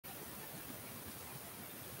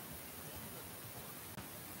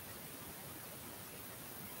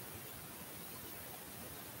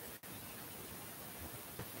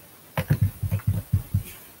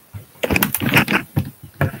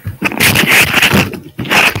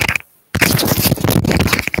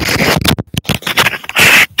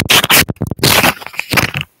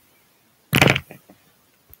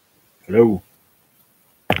Hello.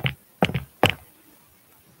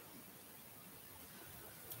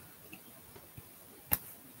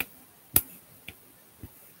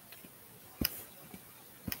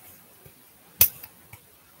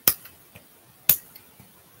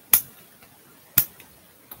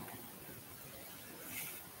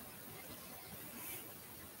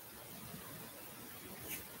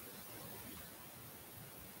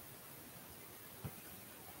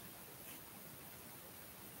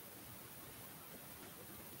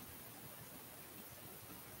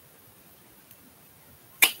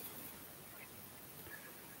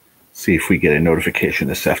 See if we get a notification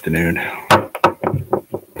this afternoon.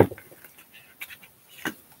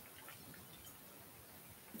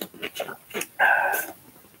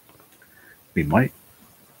 We might.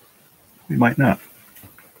 We might not.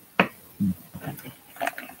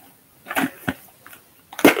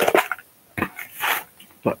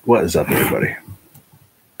 But what is up, everybody?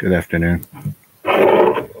 Good afternoon.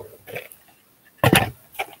 I'm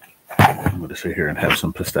going to sit here and have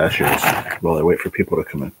some pistachios while I wait for people to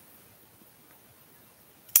come in.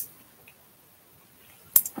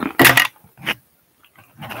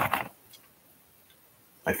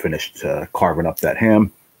 I finished carving up that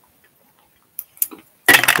ham,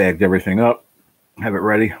 bagged everything up, have it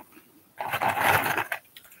ready.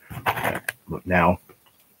 But now,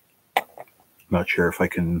 I'm not sure if I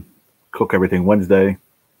can cook everything Wednesday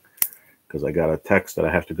because I got a text that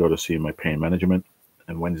I have to go to see my pain management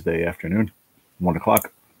on Wednesday afternoon, 1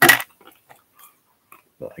 o'clock.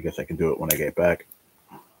 But I guess I can do it when I get back.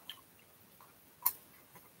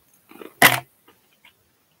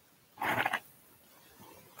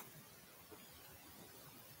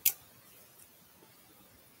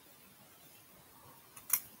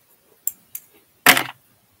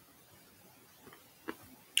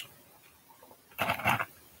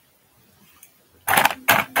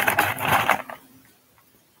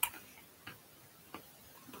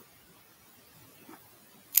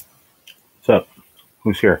 What's up?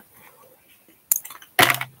 Who's here?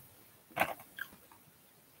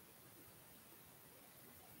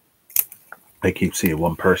 I keep seeing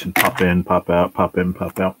one person pop in, pop out, pop in,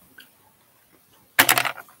 pop out.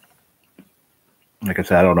 Like I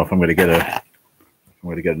said, I don't know if I'm going to get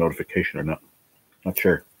a notification or not. Not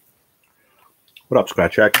sure. What up,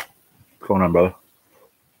 Scratch Jack? What's going on, brother?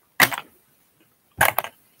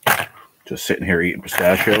 Just sitting here eating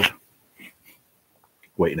pistachios,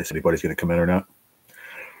 waiting to see if anybody's going to come in or not.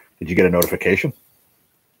 Did you get a notification?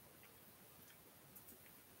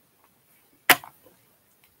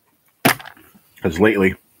 Because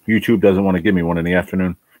lately, YouTube doesn't want to give me one in the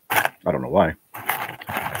afternoon. I don't know why.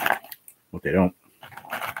 But they don't.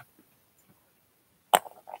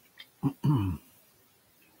 I'm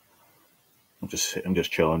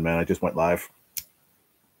just chilling, man. I just went live.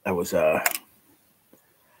 I was I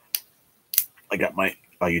got my.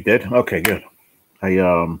 Oh, you did? Okay, good.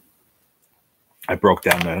 I broke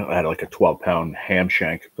down I had like a 12-pound ham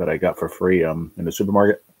shank that I got for free in the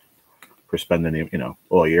supermarket for spending,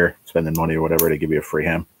 all year, spending money or whatever. They give you a free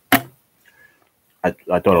ham. I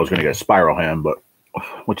thought I was going to get a spiral ham, but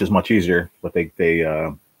which is much easier. But they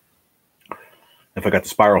if I got the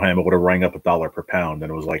spiral ham, it would have rang up $1 per pound,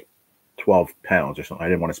 and it was like 12 pounds or something. I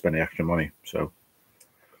didn't want to spend the extra money, so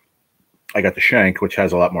I got the shank, which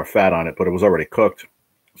has a lot more fat on it, but it was already cooked.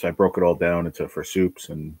 So I broke it all down for soups,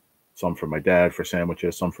 and some for my dad for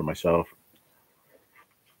sandwiches, some for myself.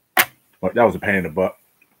 But that was a pain in the butt.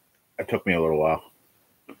 It took me a little while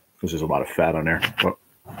because there's a lot of fat on there. But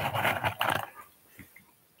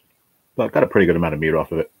I got a pretty good amount of meat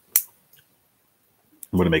off of it.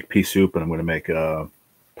 I'm going to make pea soup, and I'm going to make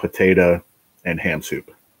potato and ham soup.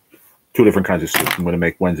 2 different kinds of soup. I'm going to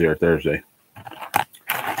make Wednesday or Thursday.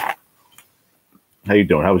 How you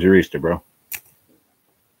doing? How was your Easter, bro?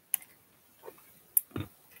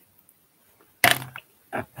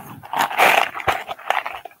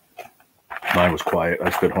 Mine was quiet. I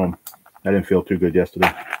stood home. I didn't feel too good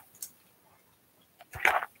yesterday.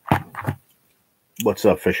 What's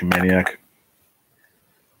up, Fishing Maniac?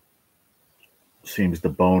 Seems the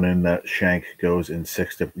bone in that shank goes in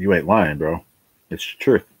 6 different... You ain't lying, bro. It's the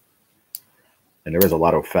truth. And there is a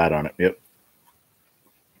lot of fat on it. Yep.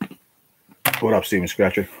 What up, Steven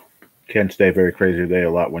Scratcher? Can't stay very crazy today.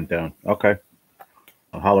 A lot went down. Okay.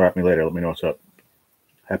 Holler at me later. Let me know what's up.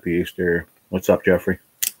 Happy Easter. What's up, Jeffrey?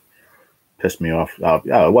 Pissed me off.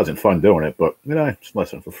 Yeah, it wasn't fun doing it, but just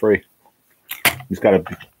listen for free. You just gotta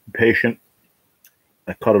be patient.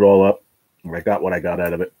 I cut it all up. I got what I got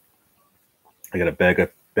out of it. I got a bag of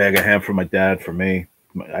ham for my dad, for me.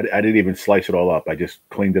 I didn't even slice it all up. I just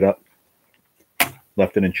cleaned it up,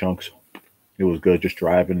 left it in chunks. It was good. Just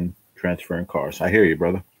dry transferring cars. I hear you,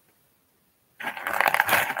 brother.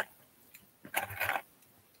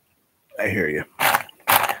 I hear you.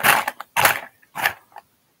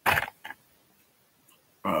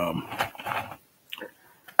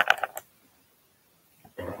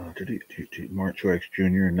 Did Mark Truex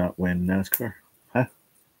Jr. not win NASCAR? Huh?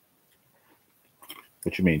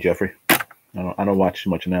 What you mean, Jeffrey? I don't watch too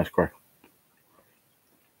much of NASCAR.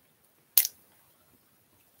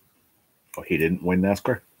 Oh, he didn't win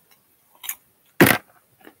NASCAR?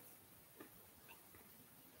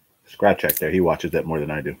 Scratch check there. He watches that more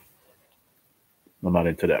than I do. I'm not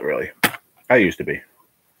into that, really. I used to be.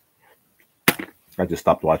 I just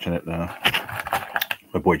stopped watching it.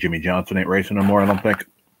 My boy Jimmy Johnson ain't racing no more, I don't think.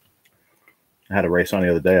 I had a race on the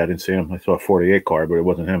other day. I didn't see him. I saw a 48 car, but it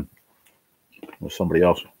wasn't him. It was somebody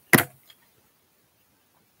else.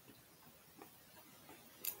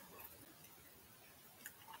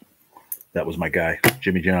 That was my guy,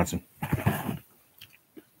 Jimmy Johnson.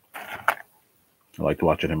 I liked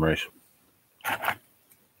watching him race.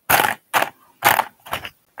 Yeah,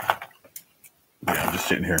 I'm just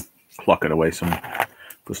sitting here plucking away some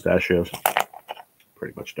pistachios.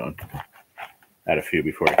 Pretty much done. Had a few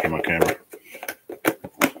before I came on camera.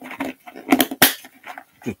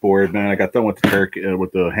 Just bored, man. I got done with the turkey,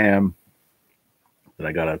 with the ham. Then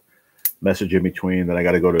I got a message in between. Then I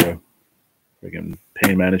got to go to freaking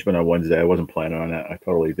pain management on Wednesday. I wasn't planning on that. I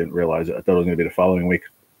totally didn't realize it. I thought it was going to be the following week.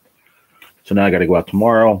 So now I got to go out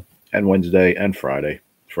tomorrow and Wednesday and Friday.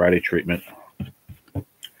 Friday treatment.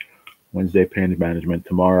 Wednesday pain management.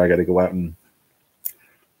 Tomorrow I got to go out and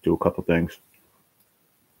do a couple things.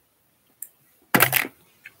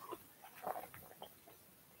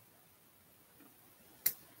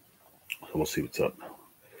 So we'll see what's up.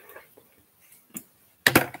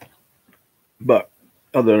 But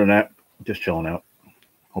other than that, just chilling out.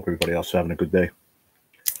 Hope everybody else is having a good day.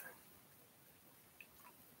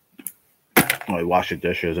 I washed the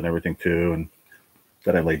dishes and everything too, and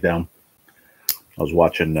then I laid down. I was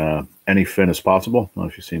watching Any Fin Is Possible. I don't know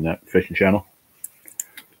if you've seen that fishing channel.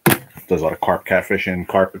 Does a lot of carp catfishing,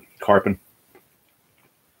 carping.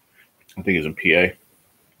 I think he's in PA.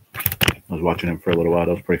 I was watching him for a little while.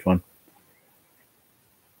 That was pretty fun.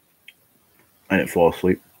 I didn't fall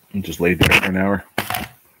asleep. I just laid there for an hour.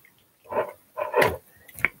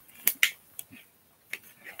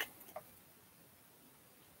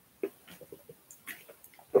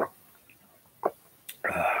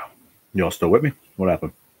 You all still with me? What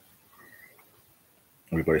happened?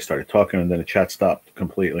 Everybody started talking and then the chat stopped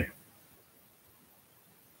completely.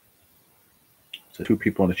 So 2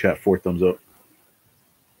 people in the chat, 4 thumbs up.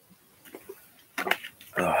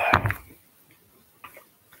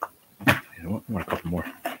 You know what? I want a couple more.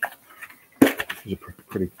 These are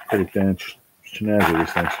pretty damn snazzy,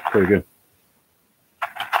 these things. Pretty good.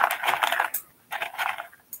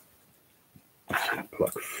 Let's see,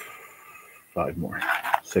 pluck 5 more,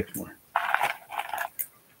 6 more.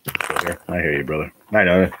 I hear you, brother. I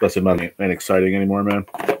know that's not exciting anymore, man.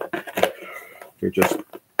 They're just,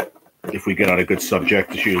 if we get on a good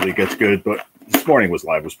subject, it usually gets good. But this morning was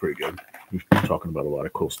pretty good. We've been talking about a lot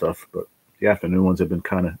of cool stuff, but the afternoon ones have been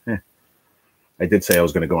kind of. I did say I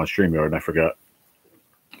was going to go on StreamYard, and I forgot.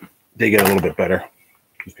 They get a little bit better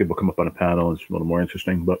because people come up on a panel, and it's a little more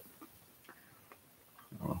interesting. But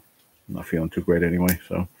I'm not feeling too great anyway,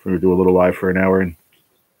 so we're gonna do a little live for an hour and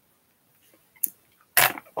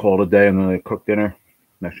call it a day, and then I cook dinner.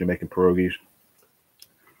 I'm actually making pierogies.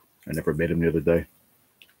 I never made them the other day.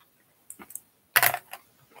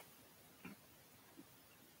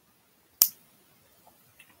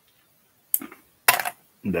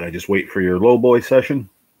 And then I just wait for your low boy session.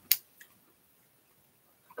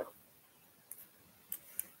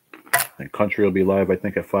 And country will be live, I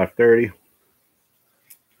think, at 5:30.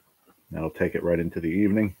 That'll take it right into the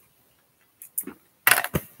evening. And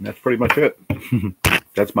that's pretty much it.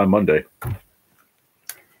 That's my Monday.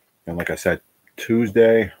 And like I said,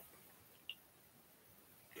 Tuesday,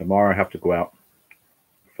 tomorrow I have to go out,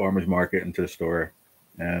 farmer's market, into the store,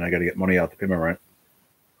 and I got to get money out to pay my rent.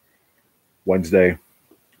 Wednesday,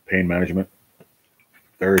 pain management.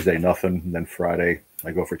 Thursday, nothing. And then Friday,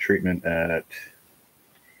 I go for treatment at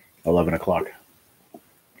 11 o'clock.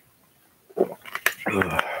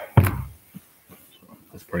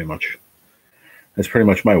 That's pretty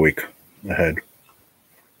much my week ahead.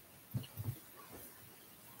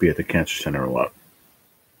 Be at the cancer center a lot.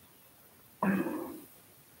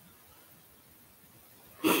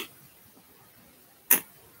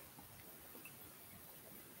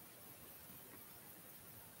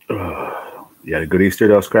 You had a good Easter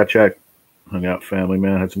though, Scratch Jack. Hung out, family,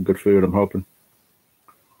 man. Had some good food, I'm hoping.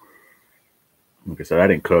 Like I said, I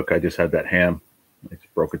didn't cook. I just had that ham. I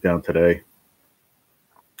just broke it down today.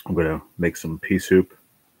 I'm gonna make some pea soup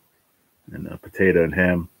and potato and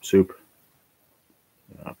ham soup.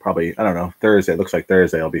 Probably, I don't know, Thursday. It looks like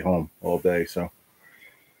Thursday I'll be home all day, so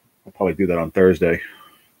I'll probably do that on Thursday.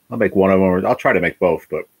 I'll make one of them, or I'll try to make both,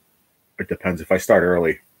 but it depends. If I start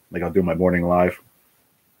early, like I'll do my morning live,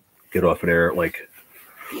 get off of there at like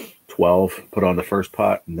 12, put on the first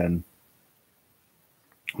pot, and then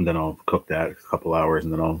I'll cook that a couple hours,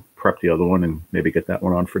 and then I'll prep the other one and maybe get that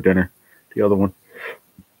one on for dinner. The other one.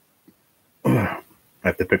 I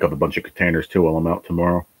have to pick up a bunch of containers too while I'm out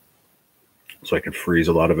tomorrow, so I can freeze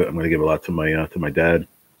a lot of it. I'm going to give a lot to my dad.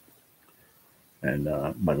 And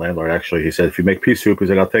my landlord, actually, he said, if you make pea soup, he's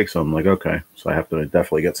like, I'll take some. I'm like, okay. So I have to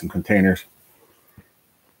definitely get some containers.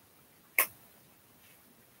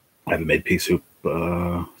 I haven't made pea soup.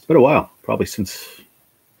 It's been a while, probably since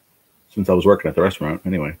I was working at the restaurant.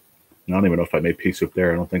 Anyway, I don't even know if I made pea soup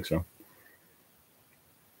there. I don't think so.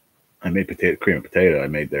 I made cream of potato I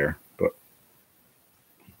made there, but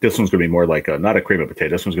this one's going to be more like not a cream of potato.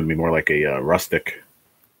 This one's going to be more like a rustic.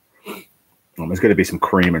 There's going to be some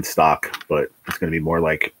cream and stock, but it's going to be more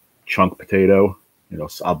like chunk potato. You know,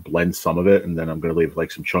 so I'll blend some of it, and then I'm going to leave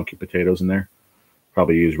like some chunky potatoes in there.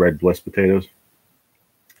 Probably use Red Bliss potatoes.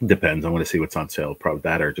 Depends. I want to see what's on sale. Probably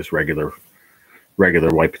that or just regular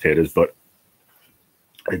white potatoes. But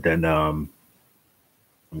and then I'm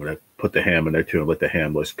going to put the ham in there too and let the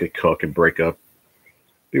ham get cook and break up.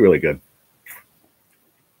 Be really good.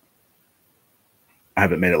 I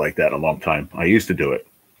haven't made it like that in a long time. I used to do it.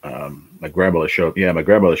 My grandmother showed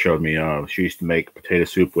me. She used to make potato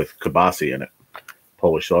soup with kielbasa in it,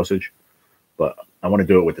 Polish sausage. But I want to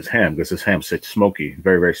do it with this ham because this ham's such smoky,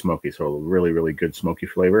 very, very smoky. So a really, really good smoky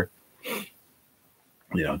flavor.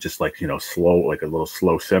 You know, just like, slow, like a little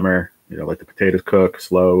slow simmer. You know, let the potatoes cook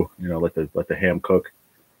slow. You know, let the ham cook,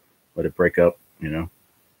 let it break up. You know,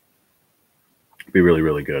 be really,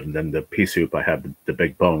 really good. And then the pea soup, I have the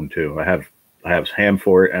big bone too. I have ham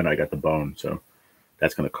for it, and I got the bone. So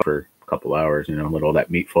that's going to cover a couple hours. You know, let all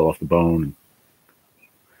that meat fall off the bone.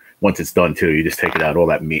 Once it's done too, you just take it out. All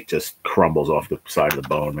that meat just crumbles off the side of the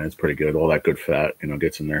bone, man. It's pretty good. All that good fat,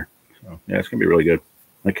 gets in there. So yeah, it's gonna be really good.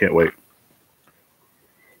 I can't wait.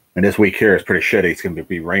 And this week here is pretty shitty. It's gonna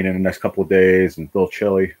be raining the next couple of days and a little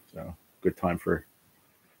chilly. So good time for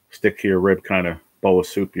stick to your rib kind of bowl of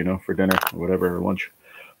soup, for dinner or whatever, or lunch.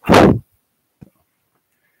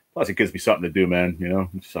 Plus, it gives me something to do, man.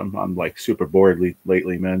 I'm like super bored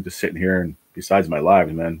lately, man. Just sitting here, and besides my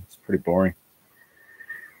lives, man, it's pretty boring.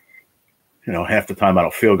 Half the time I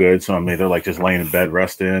don't feel good, so I'm either like just laying in bed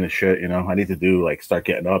resting and shit. I need to start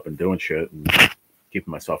getting up and doing shit and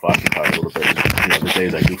keeping myself occupied a little bit. The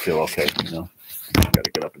days I do feel okay, I got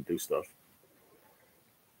to get up and do stuff.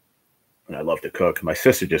 And I love to cook. My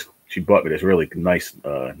sister she bought me this really nice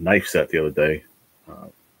knife set the other day,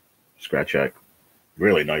 Scratch Act.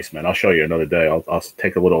 Really nice, man. I'll show you another day. I'll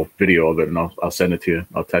take a little video of it and I'll send it to you.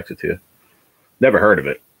 I'll text it to you. Never heard of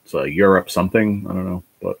it. It's a Europe something. I don't know,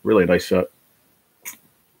 but really nice set.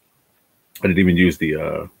 I didn't even use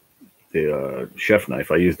the chef knife.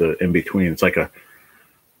 I used the in between. It's like I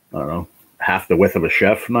don't know, half the width of a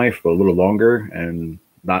chef knife, but a little longer and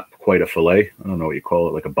not quite a fillet. I don't know what you call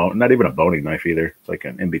it, like a bone. Not even a boning knife either. It's like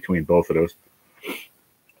an in between both of those.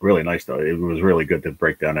 Really nice though. It was really good to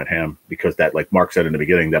break down that ham because that, like Mark said in the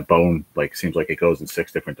beginning, that bone seems like it goes in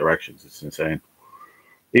 6 different directions. It's insane.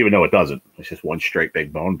 Even though it doesn't. It's just one straight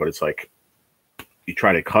big bone, but it's like you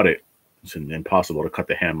try to cut it, it's impossible to cut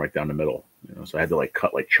the ham right down the middle. So I had to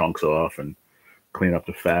cut chunks off and clean up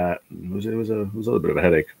the fat. It was a little bit of a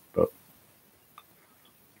headache, but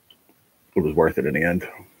it was worth it in the end.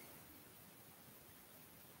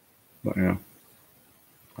 But yeah,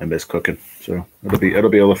 I miss cooking, so it'll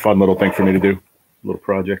be a fun little thing for me to do, a little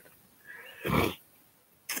project.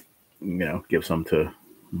 Give some to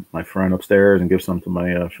my friend upstairs and give some to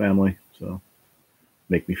my family. So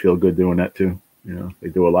make me feel good doing that too. They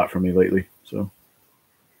do a lot for me lately. So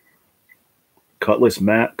cutlets,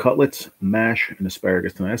 mash, and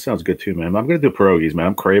asparagus tonight. That sounds good too, man. I'm gonna do pierogies, man.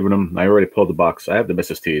 I'm craving them. I already pulled the box. I have the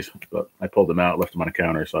Mrs. T's, but I pulled them out, left them on the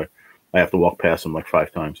counter, so I have to walk past them like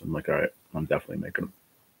 5 times. I'm like, all right, I'm definitely making them.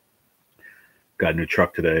 Got a new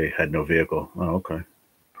truck today. Had no vehicle. Oh, okay.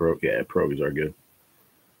 Pierogies are good.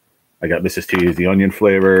 I got Mrs. T's, the onion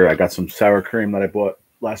flavor. I got some sour cream that I bought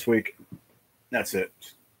last week. That's it.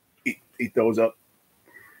 Just eat those up.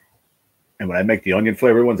 And when I make the onion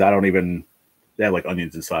flavored ones, they have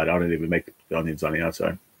onions inside. I don't even make the onions on the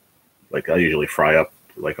outside. I usually fry up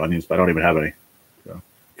onions, but I don't even have any. So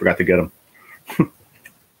forgot to get them.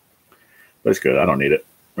 But it's good. I don't need it,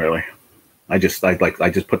 really. I just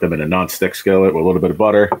put them in a non-stick skillet with a little bit of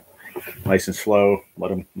butter, nice and slow. Let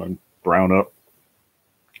them brown up.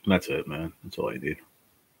 And that's it, man. That's all you need.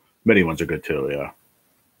 Mini ones are good too. Yeah,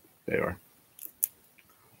 they are.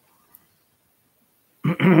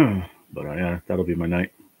 But yeah, that'll be my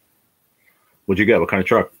night. What'd you get? What kind of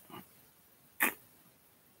truck?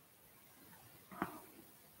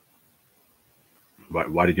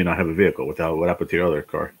 Why did you not have a vehicle? What happened to your other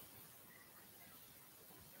car?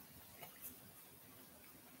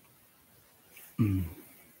 Mm.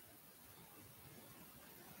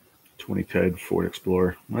 2010 Ford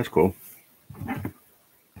Explorer. That's cool.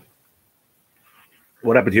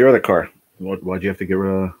 What happened to your other car? Why'd you have to get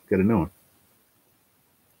a new one?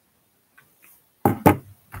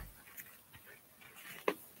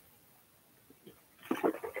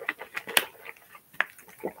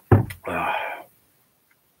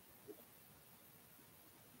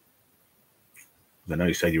 I know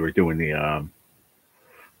you said you were doing the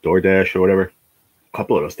DoorDash or whatever. A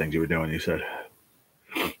couple of those things you were doing, you said.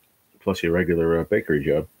 Plus your regular bakery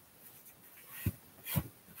job.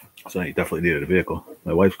 So you definitely needed a vehicle.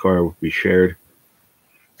 My wife's car we shared.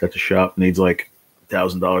 It's at the shop. Needs like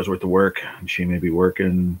 $1,000 worth of work. And she may be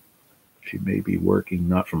working. She may be working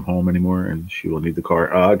not from home anymore, and she will need the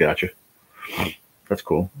car. Oh, I got you. That's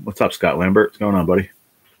cool. What's up, Scott Lambert? What's going on, buddy?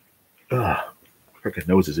 Freaking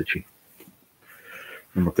nose is itchy.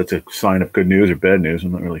 I don't know if that's a sign of good news or bad news.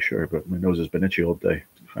 I'm not really sure, but my nose has been itchy all day.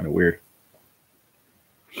 It's kind of weird.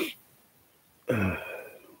 Hope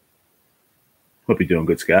you're doing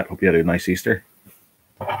good, Scott. Hope you had a nice Easter.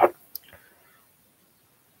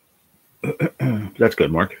 That's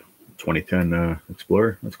good, Mark. 2010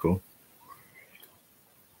 Explorer. That's cool.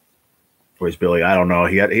 Where's Billy? I don't know.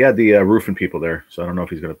 He had the roofing people there, so I don't know if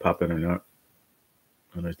he's going to pop in or not.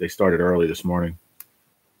 And they started early this morning.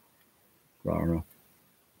 I don't know.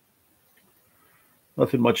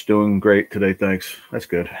 Nothing much doing great today, thanks. That's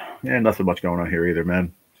good. Yeah, nothing much going on here either,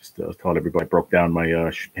 man. Just told everybody I broke down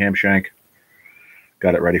my ham shank.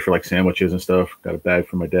 Got it ready for like sandwiches and stuff. Got a bag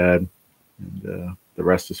for my dad. And the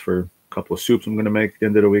rest is for a couple of soups I'm going to make at the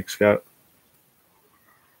end of the week, Scott.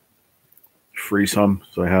 Free some,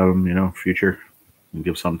 so I have them, future. And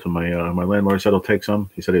give some to my my landlord. Said he'll take some.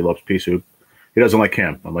 He said he loves pea soup. He doesn't like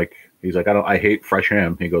ham. He's like, I hate fresh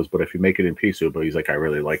ham. He goes, but if you make it in pea soup, but he's like, I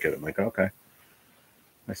really like it. I'm like, okay.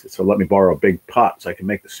 I said, so let me borrow a big pot so I can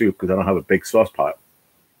make the soup because I don't have a big sauce pot.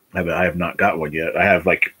 I have not got one yet. I have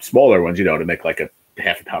like smaller ones, to make like a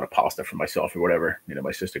half a pound of pasta for myself or whatever.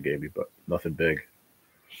 My sister gave me, but nothing big.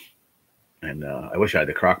 And I wish I had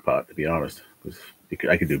the crock pot, to be honest, because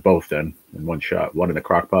I could do both then in one shot. One in the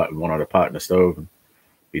crock pot and one on a pot in the stove and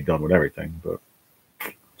be done with everything. But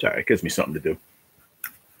it's all right. It gives me something to do.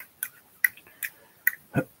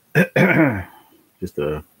 Just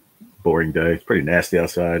a boring day. It's pretty nasty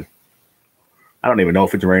outside. I don't even know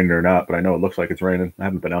if it's raining or not, but I know it looks like it's raining. I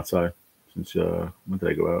haven't been outside since when did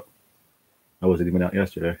I go out? I wasn't even out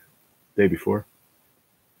yesterday. Day before.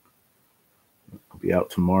 I'll be out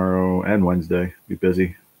tomorrow and Wednesday. Be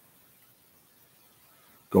busy.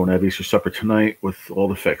 Going to have Easter supper tonight with all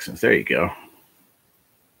the fixings. There you go.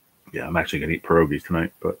 Yeah, I'm actually gonna eat pierogies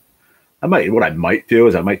tonight, but what I might do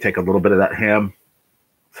is I might take a little bit of that ham.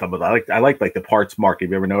 I like the parts, Mark. Have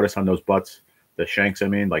you ever noticed on those butts, the shanks? I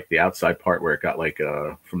mean, like the outside part where it got like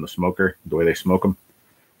from the smoker, the way they smoke them,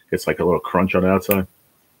 it's like a little crunch on the outside.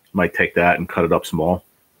 Might take that and cut it up small,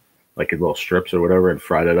 like in little strips or whatever, and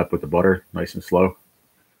fry that up with the butter, nice and slow,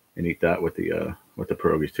 and eat that with the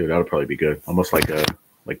pierogies too. That would probably be good, almost like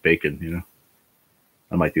bacon.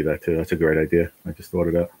 I might do that too. That's a great idea. I just thought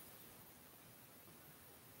of that.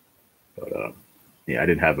 But yeah, I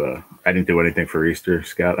didn't do anything for Easter,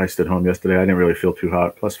 Scott. I stayed home yesterday. I didn't really feel too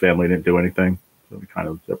hot. Plus, family didn't do anything, so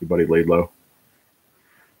everybody laid low.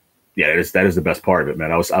 Yeah, that is the best part of it,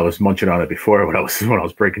 man. I was munching on it before when I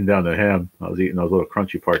was breaking down the ham. I was eating those little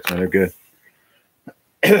crunchy parts, man. They're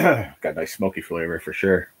good. Got nice smoky flavor for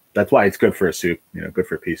sure. That's why it's good for a soup. Good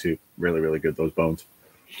for pea soup. Really, really good. Those bones,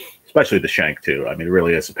 especially the shank too. I mean, it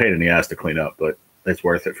really is a pain in the ass to clean up, but it's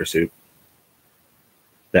worth it for soup.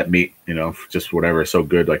 That meat, just whatever is so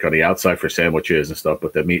good, like on the outside for sandwiches and stuff,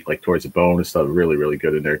 but the meat, like towards the bone and stuff, really, really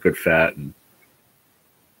good in there. Good fat and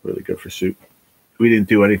really good for soup. We didn't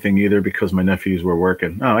do anything either because my nephews were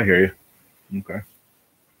working. Oh, I hear you. Okay.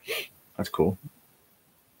 That's cool.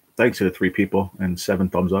 Thanks to the 3 people and 7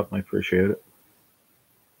 thumbs up. I appreciate it.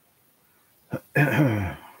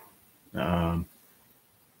 Yeah,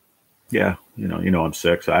 I'm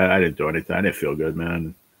sick, so I didn't do anything. I didn't feel good,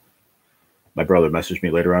 man. My brother messaged me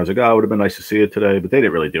later on. I was like, oh, it would have been nice to see you today, but they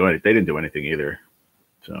didn't really do anything. They didn't do anything either.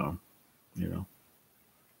 So,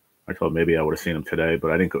 I told him maybe I would have seen him today,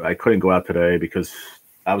 but I couldn't go out today because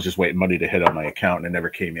I was just waiting money to hit on my account, and it never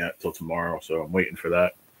came yet till tomorrow. So I'm waiting for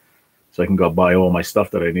that, so I can go buy all my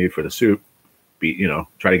stuff that I need for the soup.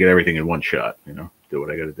 Try to get everything in one shot. Do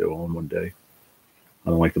what I got to do all in one day. I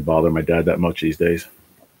don't like to bother my dad that much these days.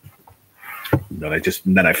 Then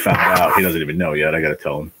I found out he doesn't even know yet. I got to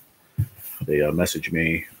tell him. They messaged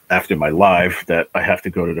me after my live that I have to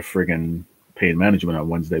go to the friggin' pain management on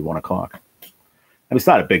Wednesday, 1:00. And it's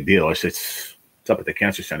not a big deal. It's up at the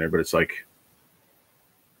cancer center, but it's like,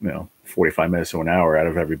 45 minutes to an hour out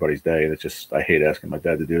of everybody's day. That's just, I hate asking my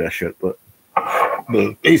dad to do that shit, but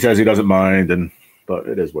he says he doesn't mind, but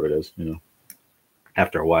it is what it is,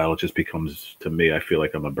 After a while, it just becomes, to me, I feel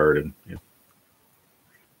like I'm a burden.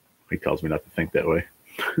 He tells me not to think that way.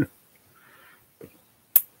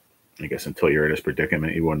 I guess until you're in this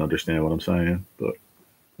predicament, you wouldn't understand what I'm saying, but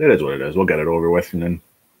it is what it is. We'll get it over with, and then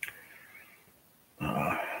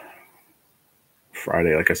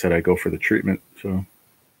Friday, like I said, I go for the treatment. So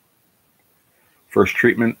first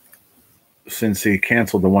treatment since he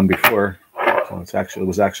canceled the one before. So it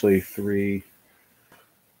was actually 3,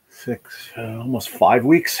 6, almost 5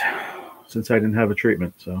 weeks since I didn't have a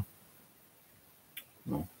treatment. So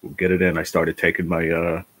we'll get it in. I started taking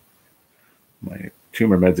my my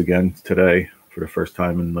tumor meds again today for the first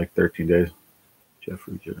time in like 13 days.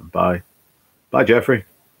 Jeffrey, bye, Jeffrey.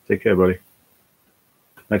 Take care, buddy.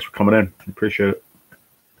 Thanks for coming in. Appreciate it.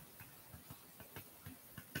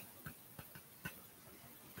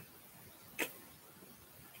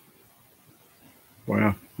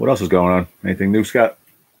 Wow. What else is going on? Anything new, Scott?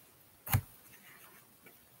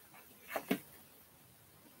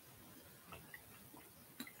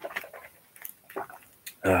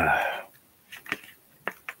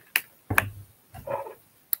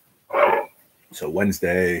 So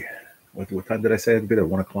Wednesday, what time did I say? It'd be at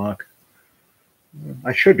 1:00.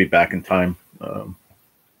 I should be back in time.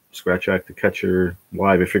 Scratch Act to catch your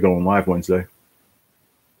live if you're going live Wednesday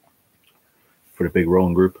for the big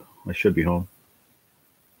rolling group. I should be home.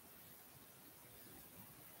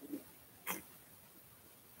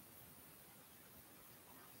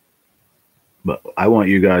 But I want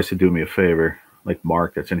you guys to do me a favor, like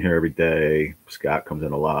Mark that's in here every day. Scott comes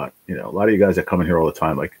in a lot. A lot of you guys that come in here all the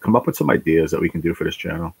time, like come up with some ideas that we can do for this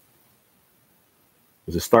channel.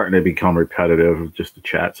 Because it's starting to become repetitive, just the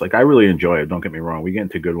chats. Like I really enjoy it, don't get me wrong. We get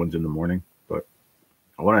into good ones in the morning, but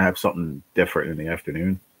I want to have something different in the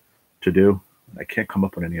afternoon to do. I can't come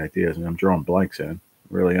up with any ideas, and I'm drawing blanks in. I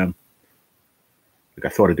really am. Like I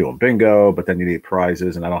thought of doing bingo, but then you need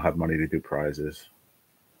prizes, and I don't have money to do prizes.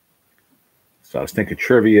 So I was thinking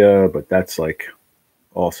trivia, but that's like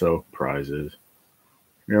also prizes.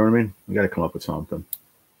 You know what I mean? We got to come up with something.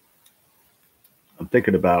 I'm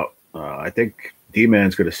thinking about, I think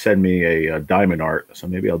D-Man's going to send me a diamond art. So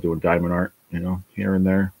maybe I'll do a diamond art, here and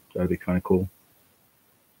there. That'd be kind of cool.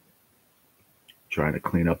 Trying to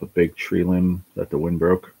clean up a big tree limb that the wind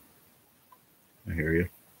broke. I hear you.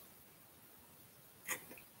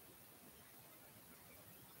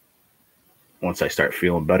 Once I start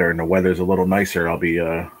feeling better and the weather's a little nicer, I'll be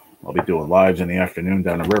doing lives in the afternoon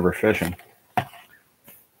down the river fishing.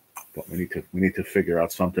 But we need to figure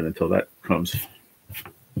out something until that comes.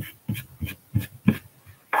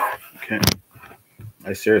 Okay.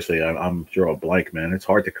 I'm drawing a blank, man. It's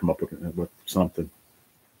hard to come up with something.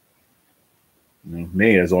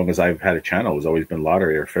 Me, as long as I've had a channel, it's always been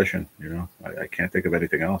lottery or fishing. I can't think of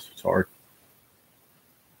anything else. It's hard.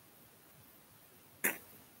 I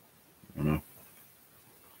don't know.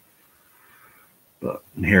 But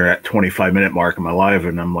I'm here at 25-minute mark of my live,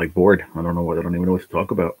 and I'm like bored. I don't even know what to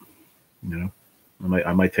talk about.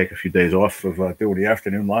 I might take a few days off of doing the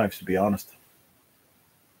afternoon lives, to be honest.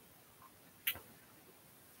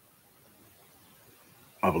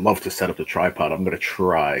 I would love to set up the tripod. I'm going to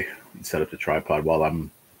try and set up the tripod while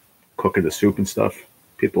I'm cooking the soup and stuff.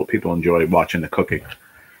 People enjoy watching the cooking.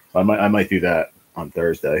 So I might do that on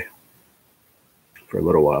Thursday for a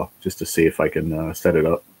little while, just to see if I can set it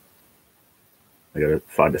up. I got to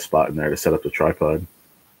find a spot in there to set up the tripod.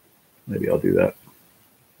 Maybe I'll do that.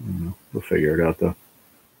 We'll figure it out, though.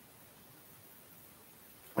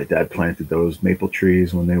 My dad planted those maple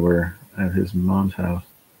trees when they were at his mom's house.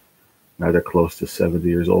 Now they're close to 70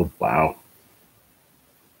 years old. Wow.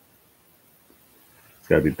 It's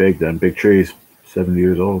got to be big then. Big trees. 70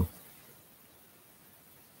 years old.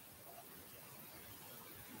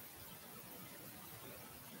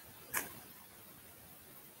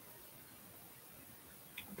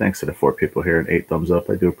 Thanks to the 4 people here and 8 thumbs up.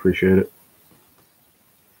 I do appreciate it.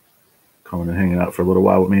 Coming and hanging out for a little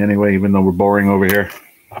while with me anyway, even though we're boring over here.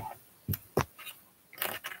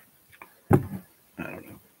 I don't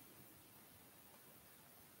know.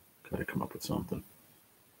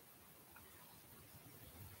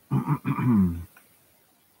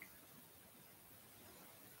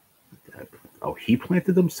 Oh, he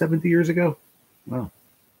planted them 70 years ago? Wow.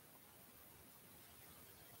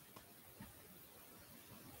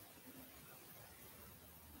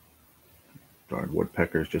 Darn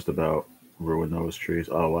woodpeckers just about ruined those trees.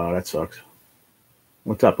 Oh, wow, that sucks.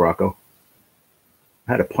 What's up, Rocco?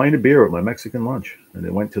 I had a pint of beer with my Mexican lunch, and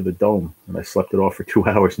it went to the dome, and I slept it off for 2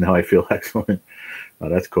 hours. Now I feel excellent. Oh,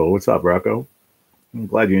 that's cool. What's up, Rocco? I'm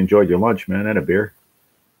glad you enjoyed your lunch, man, and a beer.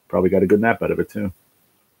 Probably got a good nap out of it, too.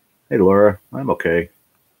 Hey, Laura. I'm okay.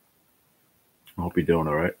 I hope you're doing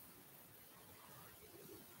all right.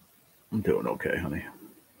 I'm doing okay, honey.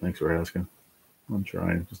 Thanks for asking. I'm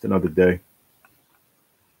trying. Just another day.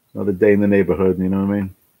 Another day in the neighborhood, you know what I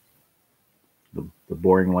mean? The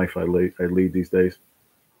boring life I lead these days.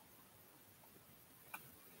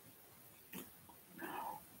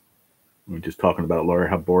 We are just talking about, Laura,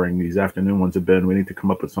 how boring these afternoon ones have been. We need to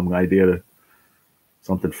come up with some idea to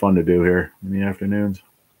something fun to do here in the afternoons.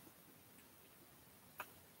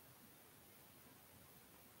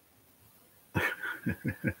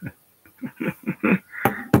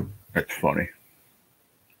 That's funny.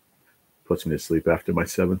 Puts me to sleep after my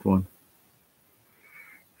seventh one.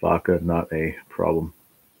 Vodka, not a problem.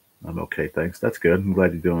 I'm okay, thanks. That's good. I'm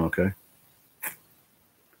glad you're doing okay.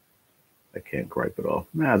 I can't gripe at all.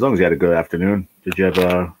 Nah, as long as you had a good afternoon. Did you have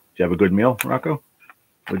a good meal, Rocco?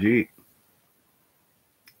 What'd you eat?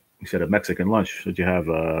 You said a Mexican lunch. Did you have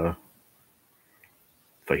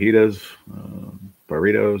fajitas,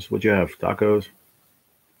 burritos? What'd you have? Tacos?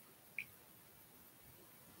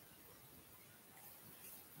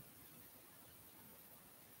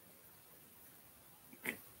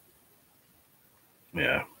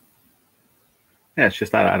 Yeah. Yeah, it's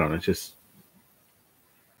just I don't know. It's just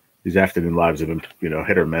these afternoon lives have been,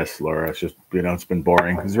 hit or miss, Laura. It's just, it's been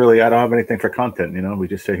boring. It's really, I don't have anything for content. We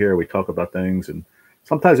just sit here, we talk about things, and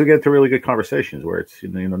sometimes we get into really good conversations where it's,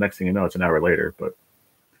 next thing you know, it's an hour later. But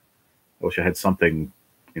I wish I had something,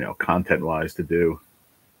 content wise to do.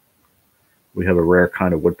 We have a rare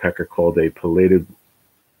kind of woodpecker called a pileated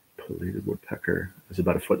woodpecker. It's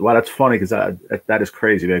about a foot. Wow, that's funny because that is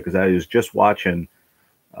crazy, man. Because I was just watching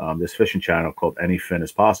this fishing channel called Any Fin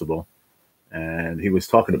Is Possible, and he was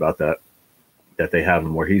talking about that they have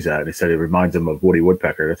them where he's at. And he said it reminds him of Woody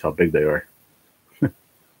Woodpecker. That's how big they are.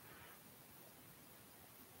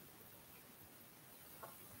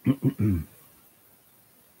 And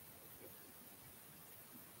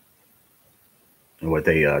what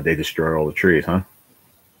they destroy all the trees, huh?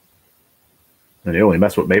 And they only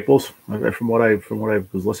mess with maples, from what I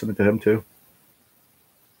was listening to him too.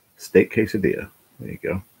 Steak quesadilla. There you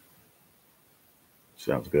go.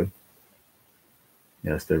 Sounds good.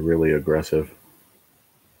 Yes, they're really aggressive.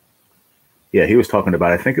 Yeah, he was talking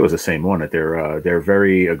about. I think it was the same one that they're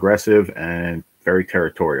very aggressive and very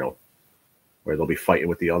territorial, where they'll be fighting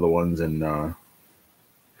with the other ones and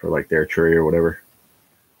for like their tree or whatever.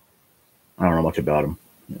 I don't know much about them.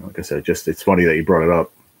 Like I said, just it's funny that you brought it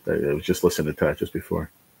up. I was just listening to that just before.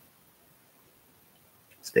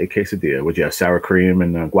 Steak quesadilla. Would you have sour cream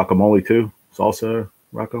and guacamole too? Salsa,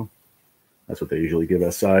 Rocco? That's what they usually give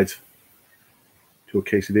as sides to a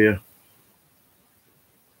quesadilla.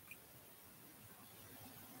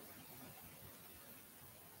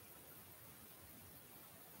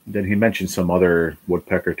 Then he mentioned some other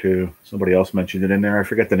woodpecker too. Somebody else mentioned it in there. I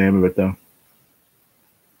forget the name of it though.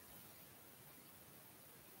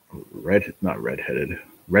 Not redheaded.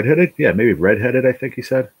 Redheaded? Yeah, maybe redheaded, I think he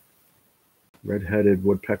said. Red-headed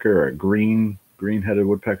woodpecker or green-headed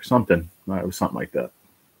woodpecker, something. It was something like that.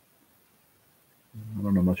 I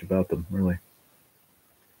don't know much about them, really.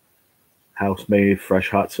 House-made, fresh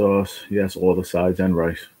hot sauce. Yes, all the sides and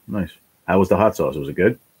rice. Nice. How was the hot sauce? Was it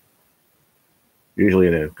good? Usually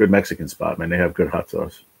in a good Mexican spot, man, they have good hot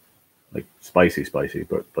sauce. Like spicy,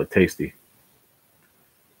 but tasty.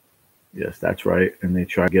 Yes, that's right. And they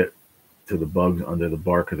try to get to the bugs under the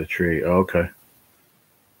bark of the tree. Oh, okay.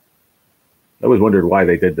 I always wondered why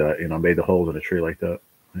they did that, made the holes in a tree like that.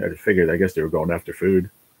 I figured, I guess they were going after food.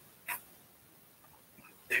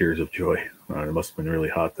 Tears of joy. It must have been really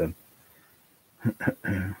hot then.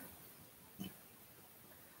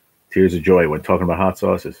 Tears of joy when talking about hot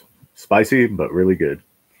sauces. Spicy, but really good.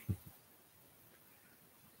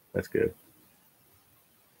 That's good.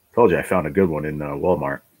 Told you I found a good one in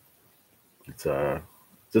Walmart. It's a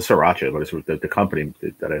sriracha, but it's the company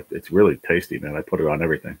it's really tasty, man. I put it on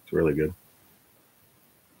everything. It's really good.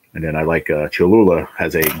 And then I like Cholula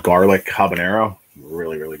has a garlic habanero.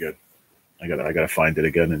 Really, really good. I gotta find it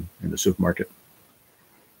again in the supermarket.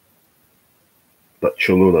 But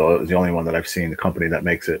Cholula is the only one that I've seen. The company that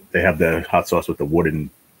makes it. They have the hot sauce with the wooden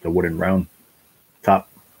round top.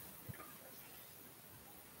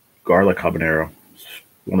 garlic habanero. It's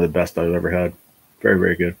one of the best I've ever had. Very,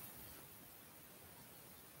 very good.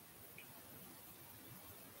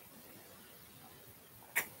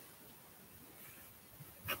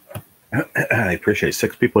 I appreciate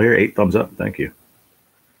 6 people here. 8 thumbs up. Thank you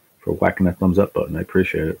for whacking that thumbs up button. I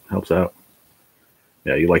appreciate it. Helps out.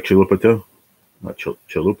 Yeah, you like chalupa too? Not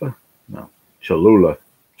chalupa? No, Cholula.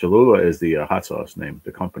 Cholula is the hot sauce name,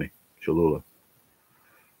 the company. Cholula.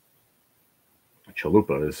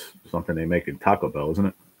 Chalupa is something they make in Taco Bell, isn't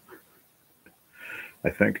it? I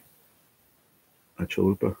think. A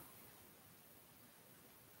chalupa.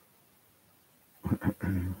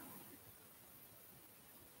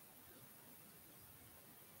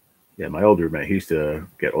 Yeah, my older roommate, he used to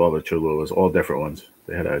get all the Cholulas, all different ones.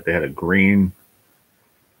 They had a green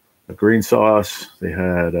sauce. They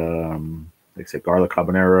had like I said, garlic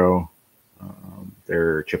habanero.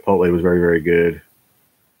 Their chipotle was very, very good.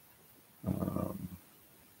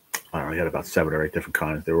 I don't know, he had about 7 or 8 different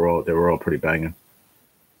kinds. They were all pretty banging.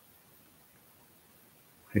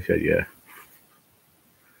 He said, yeah.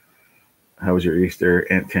 How was your Easter?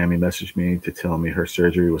 Aunt Tammy messaged me to tell me her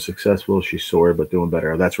surgery was successful. She's sore, but doing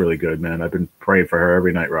better. Oh, that's really good, man. I've been praying for her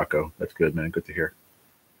every night, Rocco. That's good, man. Good to hear.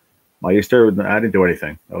 My Easter, I didn't do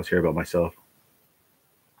anything. I was here by myself.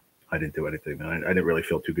 I didn't do anything, man. I didn't really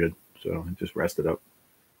feel too good, so I just rested up.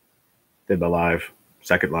 Did my live.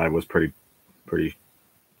 Second live was pretty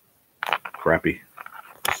crappy.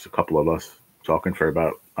 Just a couple of us talking for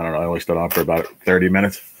about, I don't know, I only stood on for about 30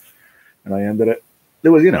 minutes, and I ended it. It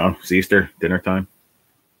was, it's Easter, dinner time.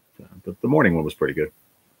 The morning one was pretty good.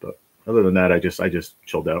 But other than that, I just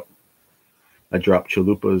chilled out. I dropped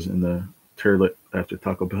chalupas in the toilet after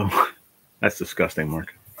Taco Bell. That's disgusting,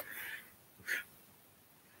 Mark.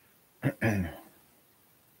 I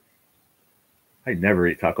never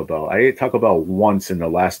eat Taco Bell. I ate Taco Bell once in the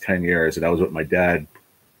last 10 years, and that was with my dad.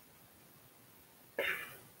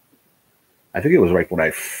 I think it was like when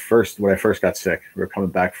I first got sick. We were coming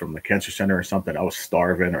back from the cancer center or something. I was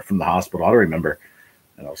starving, or from the hospital. I don't remember.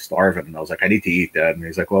 And I was starving, and I was like, I need to eat, Dad. And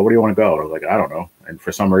he's like, well, where do you want to go? I was like, I don't know. And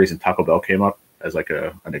for some reason, Taco Bell came up as like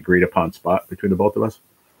an agreed upon spot between the both of us.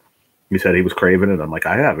 He said he was craving it. I'm like,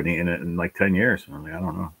 I haven't eaten it in like 10 years. And I'm like, I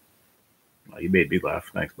don't know. Well, you made me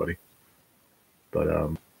laugh. Thanks, buddy. But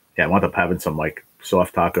yeah, I wound up having some like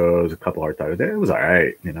soft tacos, a couple hard tacos. It was all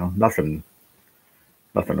right, nothing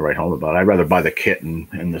to write home about. I'd rather buy the kit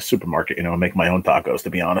in the supermarket, and make my own tacos, to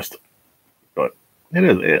be honest. But it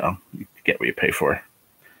is, you get what you pay for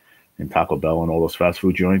in Taco Bell and all those fast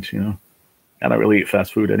food joints, I don't really eat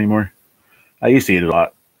fast food anymore. I used to eat it a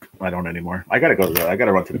lot. I don't anymore. I gotta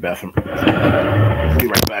run to the bathroom. I'll be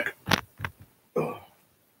right back. Ugh.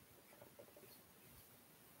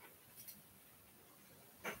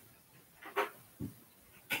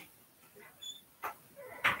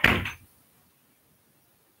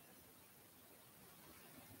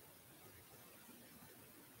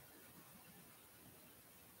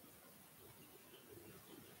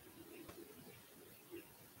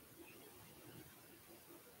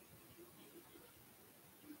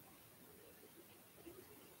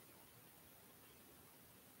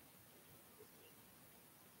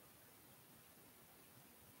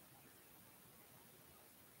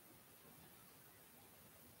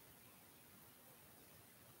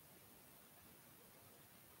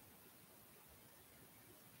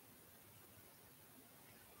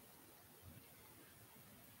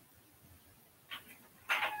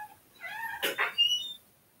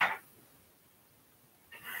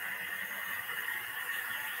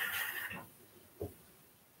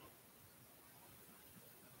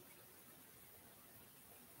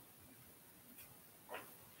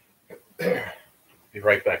 Be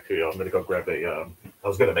right back to you. I'm gonna go grab I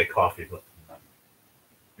was gonna make coffee, but I'm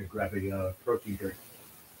gonna grab a protein drink.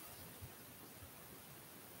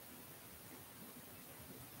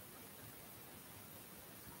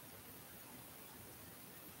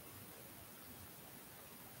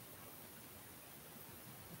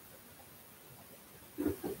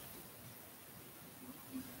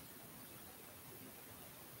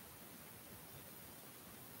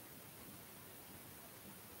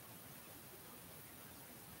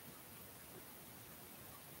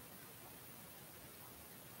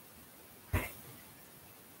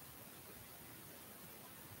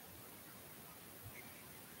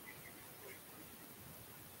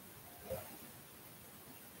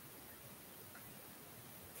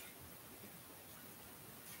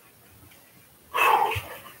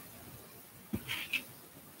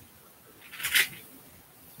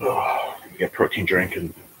 Oh, get protein drink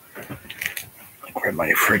and grab my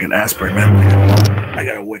friggin' aspirin, man. I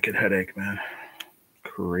got a wicked headache, man.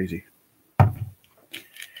 Crazy.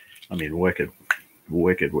 I mean, wicked,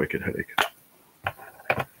 wicked, wicked headache.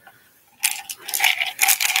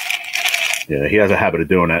 Yeah, he has a habit of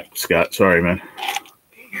doing that, Scott. Sorry, man.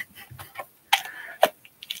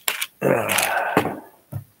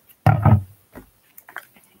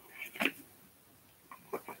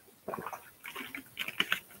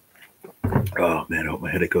 Oh, man, I hope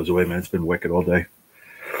my headache goes away, man. It's been wicked all day.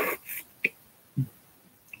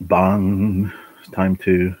 Bong. It's time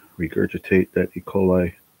to regurgitate that E.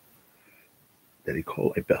 coli. That E.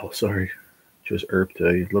 coli bell, sorry. Just irped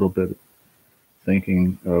a little bit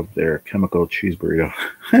thinking of their chemical cheese burrito.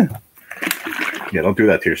 Yeah, don't do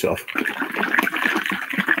that to yourself.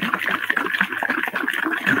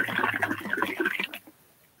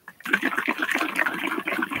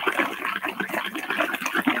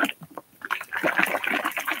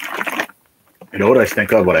 You know what I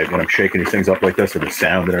think of when I'm shaking these things up like this, and the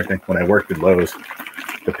sound that I think when I worked in Lowe's,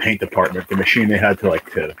 the paint department, the machine they had to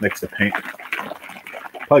mix the paint.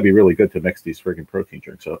 Probably be really good to mix these friggin' protein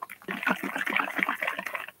drinks up.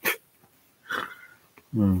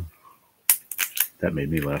 That made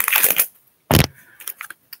me laugh.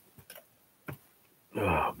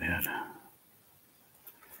 Oh man.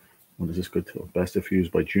 When is this good till? Best if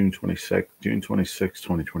used by June 26,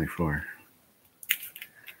 2024.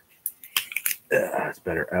 It's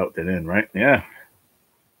better out than in, right? Yeah.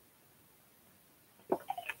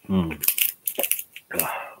 Oh,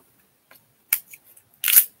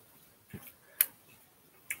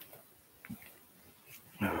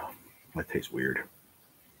 that tastes weird.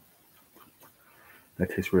 That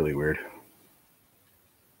tastes really weird.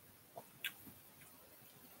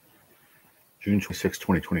 June 26,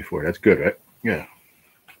 2024. That's good, right? Yeah.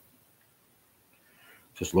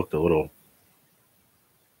 Just looked a little.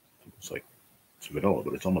 It's like it's vanilla,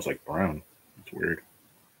 but it's almost like brown. It's weird.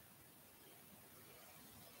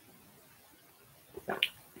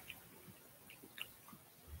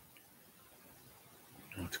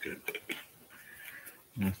 That's good.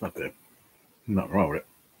 That's not bad. Nothing wrong with it.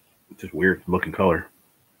 It's just weird looking color.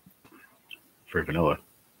 It's very vanilla.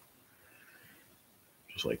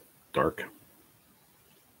 Just like dark.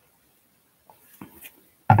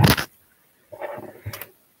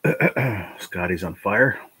 Scotty's on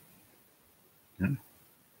fire. Yeah.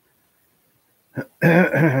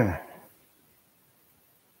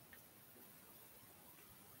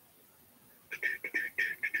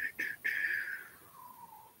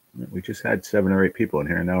 We just had 7 or 8 people in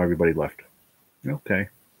here, and now everybody left. Okay.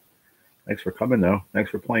 Thanks for coming, though. Thanks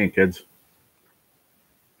for playing, kids.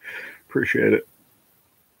 Appreciate it.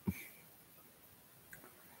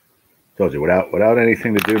 Told you, without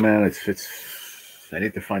anything to do, man, it's. I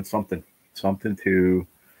need to find something to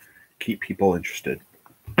keep people interested.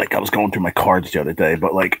 Like I was going through my cards the other day,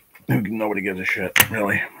 but like nobody gives a shit,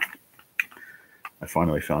 really. I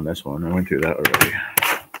finally found this one. I went through that already.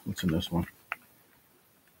 What's in this one?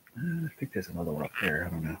 I think there's another one up there. I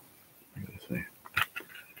don't know. I gotta see.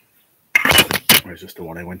 Or is this the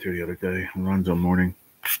one I went through the other day? Alonzo Morning.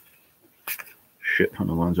 Shit ton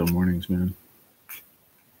of Alonzo Mornings, man.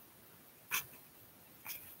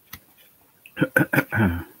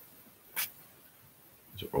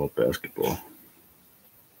 These are all basketball.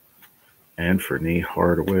 Anthony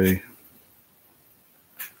Hardaway.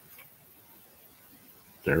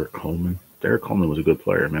 Derek Coleman. Derek Coleman was a good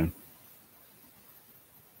player, man.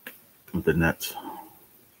 With the Nets.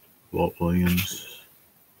 Walt Williams.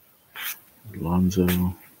 Lonzo.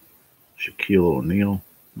 Shaquille O'Neal.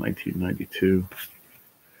 1992.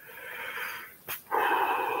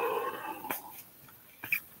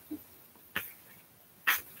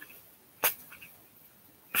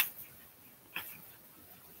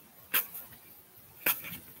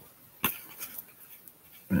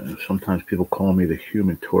 Sometimes people call me the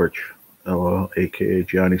Human Torch, LOL, aka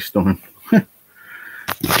Johnny Storm.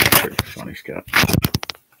 Pretty funny, Scott.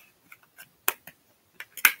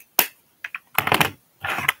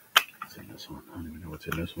 What's in this one? I don't even know what's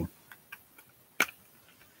in this one.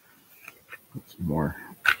 It's more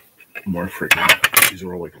freaking. These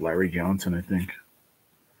are all like Larry Johnson, I think.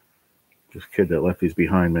 This kid that left these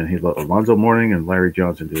behind, man. He loved Alonzo Mourning and Larry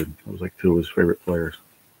Johnson, dude. That was like 2 of his favorite players.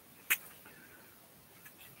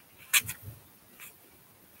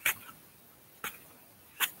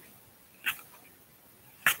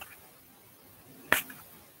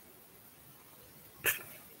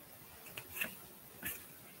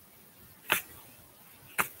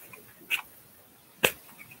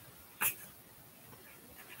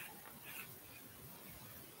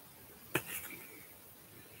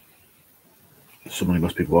 Somebody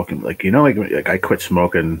must be walking, like, you know, like I quit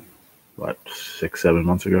smoking, what, 6-7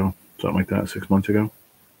 months ago, something like that, 6 months ago.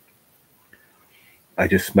 I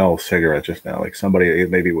just smell cigarettes just now. Like somebody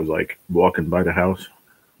maybe was like walking by the house,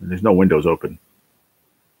 and there's no windows open,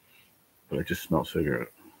 but I just smell cigarette.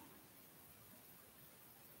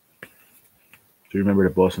 Do you remember the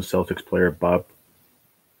Boston Celtics player Bob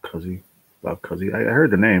Cousy? Bob Cousy. I heard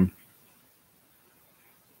the name,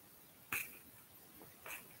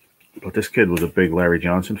 but this kid was a big Larry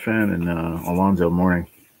Johnson fan and Alonzo Mourning.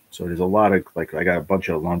 So there's a lot of like I got a bunch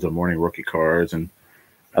of Alonzo Mourning rookie cards, and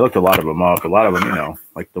I looked a lot of them up. A lot of them, you know,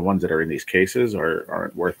 like the ones that are in these cases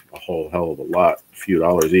aren't worth a whole hell of a lot, a few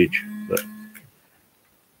dollars each. But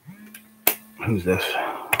who's this?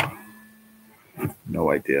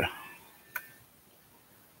 No idea.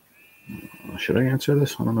 Should I answer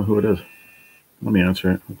this? I don't know who it is. Let me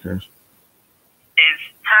answer it. Who cares? Is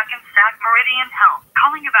Hackensack Meridian Health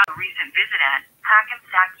calling about a recent visit at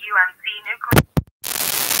Hackensack UNC Nuclear?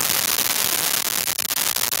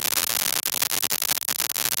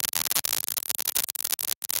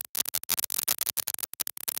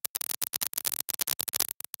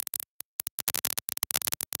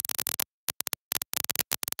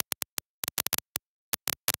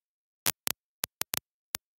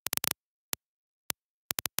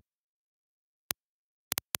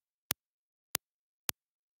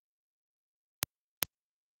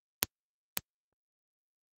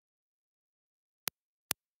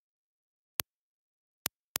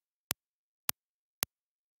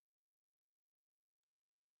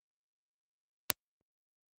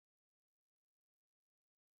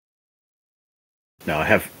 Now, I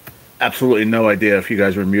have absolutely no idea if you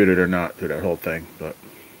guys were muted or not through that whole thing, but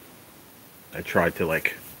I tried to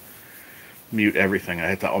like mute everything. I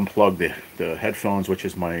had to unplug the headphones, which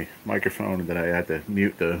is my microphone, and then I had to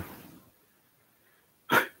mute the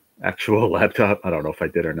actual laptop. I don't know if I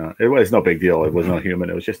did or not. It was no big deal. It was not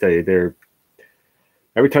human. It was just they're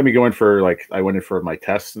every time you go in for like I went in for my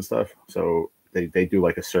tests and stuff, so they do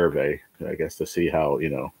like a survey, I guess, to see how, you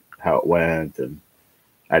know, how it went, and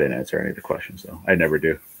I didn't answer any of the questions, though. I never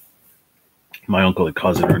do. My uncle and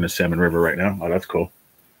cousin are in the Salmon River right now. Oh, that's cool.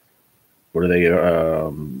 What are they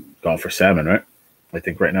going for? Salmon, right? I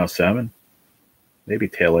think right now salmon. Maybe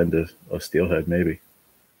tail end of steelhead, maybe.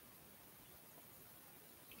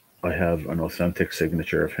 I have an authentic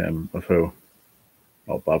signature of him. Of who?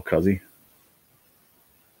 Oh, Bob Cousy.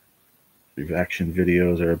 Reaction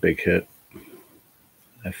videos are a big hit.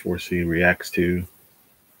 F4C reacts to.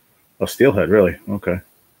 Oh, steelhead, really? Okay.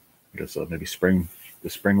 I guess maybe the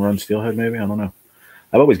spring run steelhead, maybe? I don't know.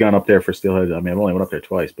 I've always gone up there for steelhead. I mean, I've only went up there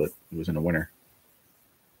twice, but it was in the winter.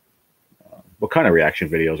 What kind of reaction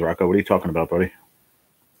videos, Rocco? What are you talking about, buddy?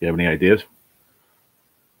 You have any ideas?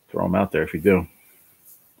 Throw them out there if you do.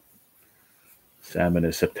 Salmon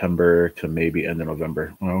is September to maybe end of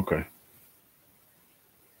November. Oh, okay.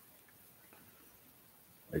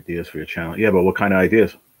 Ideas for your channel. Yeah, but what kind of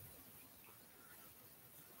ideas?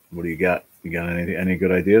 What do you got? You got any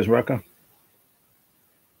good ideas, Rocco?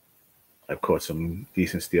 I've caught some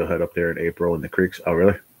decent steelhead up there in April in the creeks. Oh,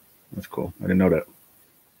 really? That's cool. I didn't know that.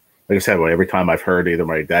 Like I said, well, every time I've heard either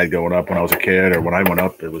my dad going up when I was a kid or when I went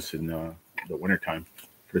up, it was in the wintertime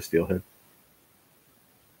for steelhead.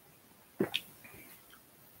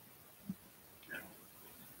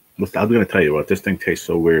 Listen, I'm going to tell you what, this thing tastes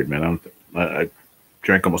so weird, man. I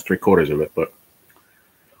drank almost 3/4 of it, but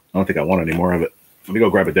I don't think I want any more of it. Let me go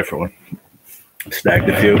grab a different one. Snagged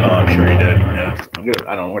a few. Oh, I'm sure you did. Yeah.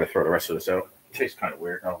 I don't know where to throw the rest of this out. It tastes kind of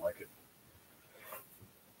weird. I don't like it.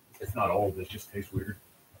 It's not old. It just tastes weird.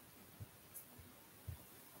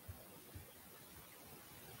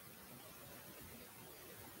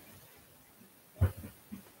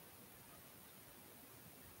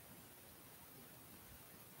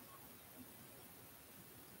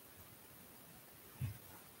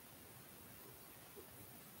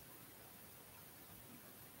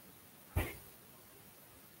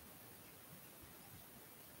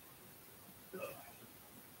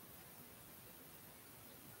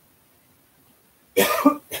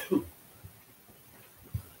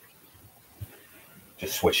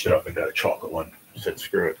 Just switched it up and got a chocolate one. Said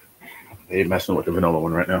screw it. They ain't messing with the vanilla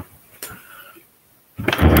one right now.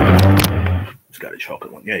 Just got a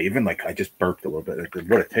chocolate one. Yeah, even like I just burped a little bit.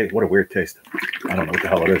 What a taste! What a weird taste. I don't know what the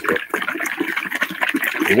hell it is, but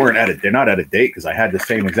they're not out of date because I had the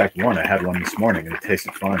same exact one. I had one this morning and it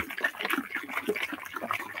tasted fine.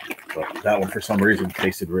 But that one for some reason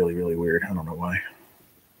tasted really, really weird. I don't know why.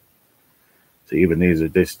 So even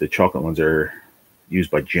the chocolate ones are used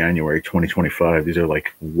by January 2025. These are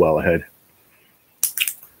like well ahead.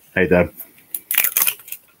 Hey, Dad.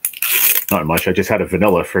 Not much. I just had a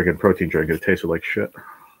vanilla friggin' protein drink. It tasted like shit.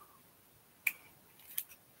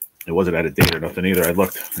 It wasn't out of date or nothing either. I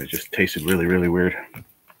looked. It just tasted really, really weird.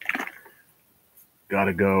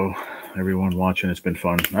 Gotta go. Everyone watching, it's been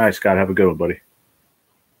fun. All right, Scott, have a good one, buddy.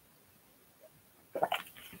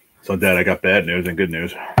 So, Dad, I got bad news and good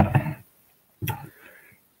news.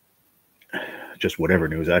 Just whatever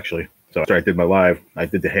news, actually. So after I did my live, I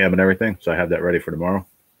did the ham and everything, so I have that ready for tomorrow.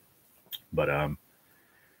 But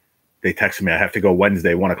they texted me I have to go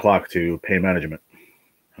Wednesday, 1 o'clock to pain management,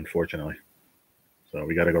 unfortunately. So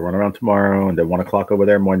we got to go run around tomorrow, and then 1 o'clock over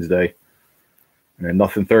there on Wednesday, and then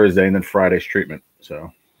nothing Thursday, and then Friday's treatment.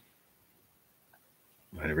 So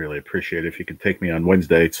I'd really appreciate it if you could take me on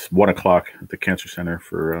Wednesday. It's 1 o'clock at the cancer center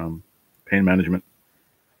for pain management.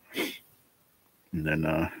 And then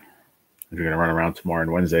if you're going to run around tomorrow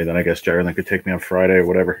and Wednesday, then I guess Jerry could take me on Friday or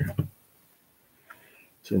whatever.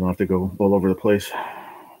 So you don't have to go all over the place.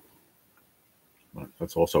 But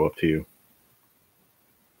that's also up to you.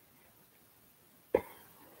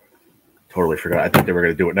 Totally forgot. I think they were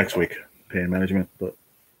going to do it next week, pain management, but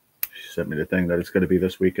she sent me the thing that it's going to be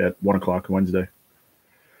this week at 1 o'clock Wednesday.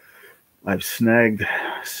 I've snagged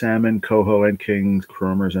salmon, coho, and kings,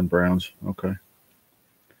 chromers, and browns. Okay.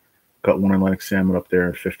 Got one Atlantic salmon up there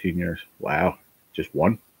in 15 years. Wow. Just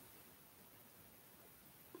one?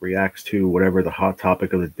 Reacts to whatever the hot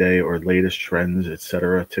topic of the day or latest trends,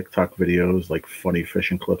 etc. TikTok videos like funny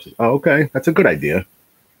fishing clips. Oh, okay. That's a good idea.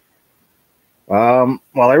 Well,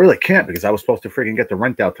 I really can't because I was supposed to freaking get the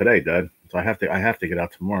rent out today, Dad. So I have to get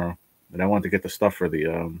out tomorrow. And I want to get the stuff for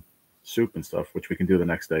the soup and stuff, which we can do the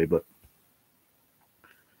next day, but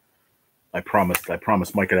I promised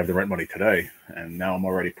Mike I'd have the rent money today, and now I'm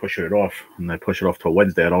already pushing it off. And I push it off till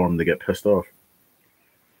Wednesday. I don't want him to get pissed off.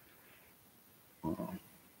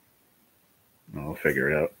 I'll figure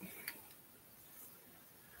it out.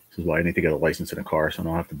 This is why I need to get a license in a car, so I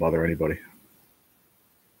don't have to bother anybody.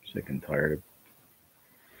 Sick and tired of.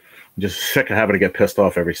 I'm just sick of having to get pissed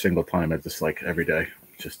off every single time. It's just like every day.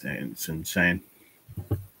 It's insane.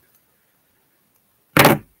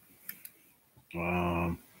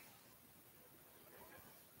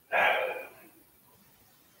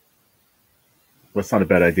 That's not a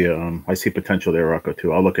bad idea. I see potential there, Rocco,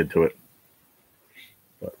 too. I'll look into it.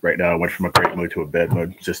 But right now, I went from a great mood to a bad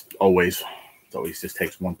mood. Just always. It always just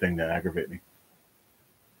takes one thing to aggravate me.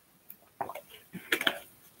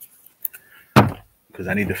 Because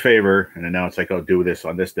I need the favor, and then now it's like, oh, do this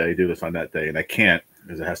on this day, do this on that day. And I can't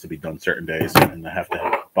because it has to be done certain days. And I have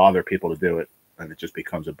to bother people to do it. And it just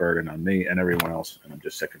becomes a burden on me and everyone else. And I'm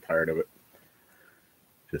just sick and tired of it.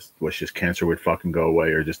 Just wish this cancer would fucking go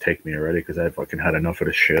away or just take me already because I've fucking had enough of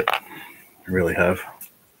this shit. I really have.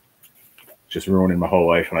 Just ruining my whole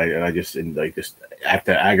life, and I just have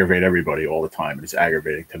to aggravate everybody all the time. And it's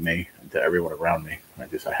aggravating to me and to everyone around me.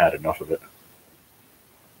 I had enough of it.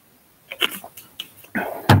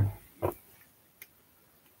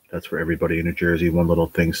 That's for everybody in New Jersey. One little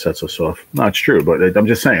thing sets us off. No, it's true, but I'm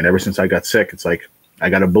just saying. Ever since I got sick, it's like I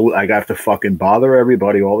got to fucking bother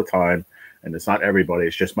everybody all the time. And it's not everybody,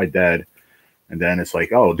 it's just my dad. And then it's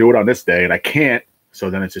like, oh, do it on this day, and I can't. So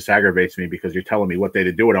then it just aggravates me because you're telling me what day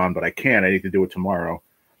to do it on, but I can't. I need to do it tomorrow.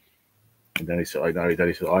 And then he said,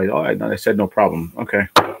 I said, no problem. Okay,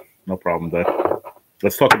 no problem, Dad.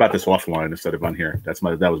 Let's talk about this offline instead of on here. That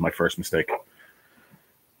was my first mistake.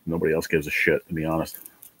 Nobody else gives a shit, to be honest.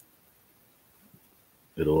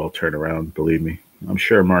 It'll all turn around, believe me. I'm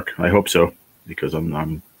sure, Mark. I hope so, because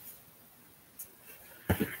I'm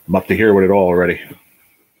up to here with it all already.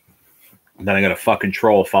 And then I got a fucking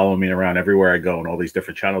troll following me around everywhere I go and all these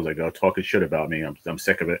different channels I go, talking shit about me. I'm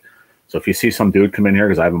sick of it. So if you see some dude come in here,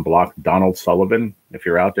 because I haven't blocked Donald Sullivan, if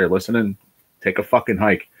you're out there listening, take a fucking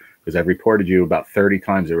hike, because I've reported you about 30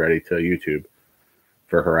 times already to YouTube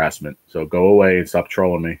for harassment. So go away and stop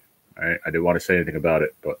trolling me. All right? I didn't want to say anything about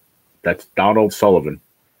it, but that's Donald Sullivan.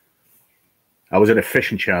 I was in a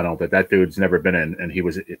fishing channel that dude's never been in, and he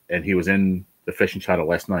was in the fishing channel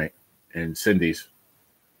last night in Cindy's,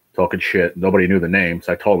 talking shit. Nobody knew the name,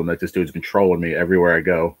 so I told him that this dude's been trolling me everywhere I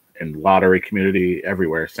go, in lottery community,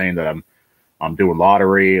 everywhere, saying that I'm doing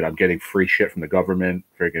lottery and I'm getting free shit from the government.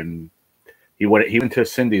 Freaking, he went to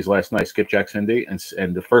Cindy's last night, Skipjack Cindy,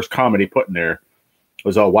 and the first comment he put in there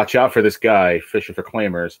was, "Oh, watch out for this guy fishing for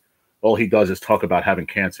claimers. All he does is talk about having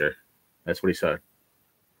cancer." That's what he said.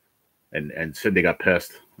 And Cindy got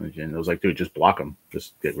pissed, and I was like, "Dude, just block him.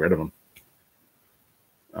 Just get rid of him."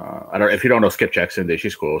 I don't. If you don't know Skipjack Cindy,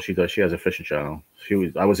 she's cool. She has a fishing channel.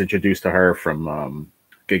 I was introduced to her from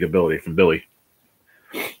Gigability from Billy,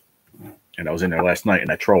 and I was in there last night, and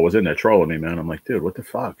that troll was in there trolling me, man. I'm like, dude, what the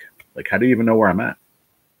fuck? Like, how do you even know where I'm at?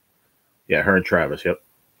 Yeah, her and Travis. Yep.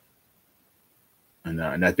 And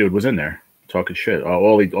that dude was in there. talking shit.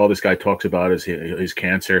 All this guy talks about is his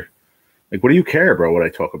cancer. Like, what do you care, bro, what I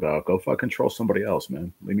talk about? Go fucking troll somebody else,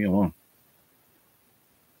 man. Leave me alone.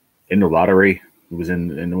 In the lottery. He was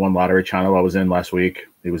in the one lottery channel I was in last week.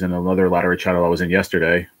 He was in another lottery channel I was in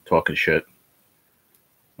yesterday talking shit.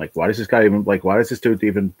 Like, why does this guy even, like, why does this dude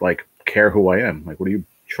even, like, care who I am? Like, what are you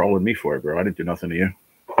trolling me for, bro? I didn't do nothing to you.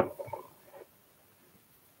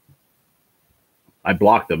 I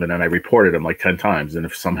blocked him, and then I reported him like 10 times. And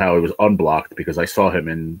if somehow he was unblocked because I saw him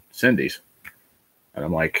in Cindy's. And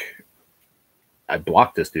I'm like, I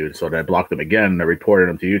blocked this dude. So then I blocked him again, and I reported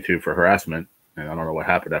him to YouTube for harassment. And I don't know what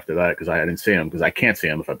happened after that because I didn't see him because I can't see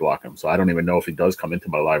him if I block him. So I don't even know if he does come into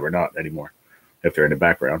my live or not anymore if they're in the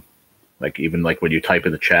background. Like, even like when you type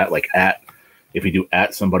in the chat, like if you do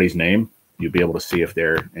at somebody's name, you'll be able to see if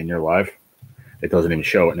they're in your live. It doesn't even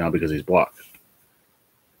show it now because he's blocked.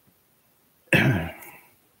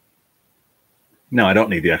 No, I don't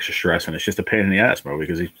need the extra stress, and it's just a pain in the ass, bro,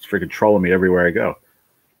 because he's freaking trolling me everywhere I go.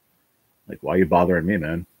 Like, why are you bothering me,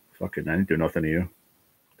 man? Fucking, I didn't do nothing to you.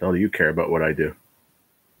 The hell do you care about what I do?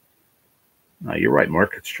 No, you're right,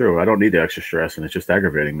 Mark. It's true. I don't need the extra stress, and it's just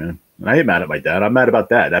aggravating, man. And I ain't mad at my dad. I'm mad about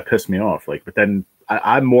that. That pissed me off. Like, but then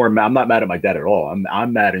I'm not mad at my dad at all.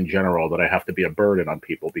 I'm mad in general that I have to be a burden on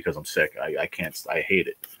people because I'm sick. I can't. I hate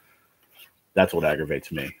it. That's what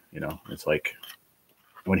aggravates me. You know, it's like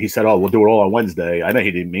when he said, "Oh, we'll do it all on Wednesday." I know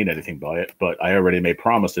he didn't mean anything by it, but I already made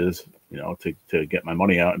promises, you know, to get my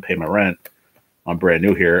money out and pay my rent. I'm brand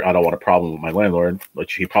new here. I don't want a problem with my landlord,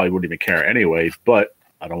 which he probably wouldn't even care anyway. But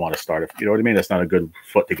I don't want to start it. You know what I mean? That's not a good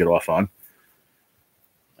foot to get off on.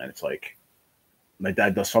 And it's like, my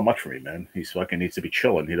dad does so much for me, man. He fucking needs to be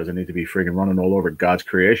chilling. He doesn't need to be freaking running all over God's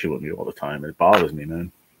creation with me all the time. It bothers me,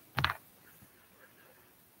 man.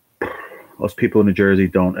 Most people in New Jersey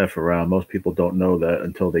don't F around. Most people don't know that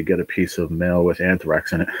until they get a piece of mail with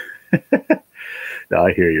anthrax in it. No,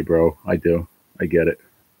 I hear you, bro. I do. I get it.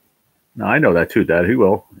 No, I know that too, Dad. He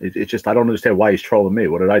will. It's just I don't understand why he's trolling me.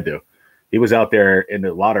 What did I do? He was out there in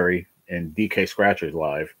the lottery in DK Scratchers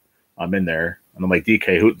live. I'm in there, and I'm like,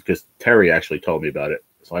 DK, who? Because Terry actually told me about it.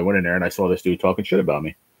 So I went in there, and I saw this dude talking shit about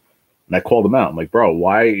me. And I called him out. I'm like, bro,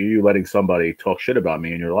 why are you letting somebody talk shit about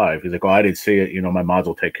me in your live? He's like, oh, I didn't see it. You know, my mods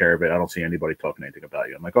will take care of it. I don't see anybody talking anything about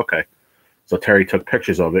you. I'm like, okay. So Terry took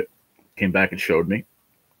pictures of it, came back and showed me.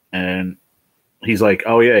 And he's like,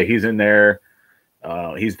 oh, yeah, he's in there.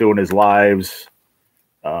 He's doing his lives,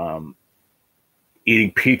 eating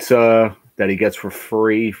pizza that he gets for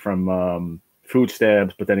free from food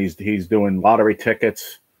stamps. But then he's doing lottery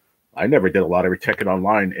tickets. I never did a lottery ticket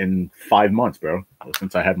online in 5 months, bro,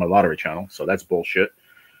 since I had my lottery channel. So that's bullshit.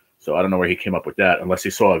 So I don't know where he came up with that, unless he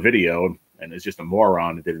saw a video and is just a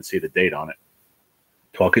moron and didn't see the date on it.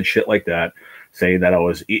 Talking shit like that, saying that I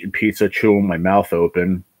was eating pizza, chewing my mouth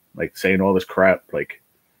open, like saying all this crap. Like,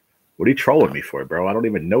 what are you trolling me for, bro? I don't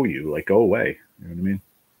even know you. Like, go away. You know what I mean?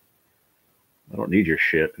 I don't need your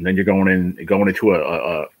shit. And then you're going into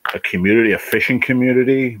a community, a fishing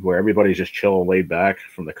community where everybody's just chill and laid back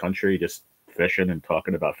from the country, just fishing and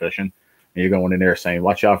talking about fishing. And you're going in there saying,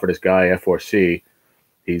 watch out for this guy, F4C.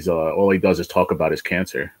 He's all he does is talk about his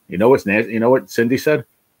cancer. You know what Cindy said?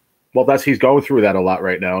 Well, he's going through that a lot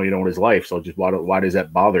right now, you know, in his life. So just why does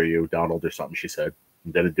that bother you, Donald, or something, she said.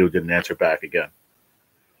 And then the dude didn't answer back again.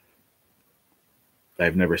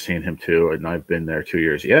 I've never seen him too, and I've been there 2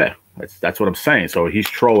 years. Yeah, that's what I'm saying. So he's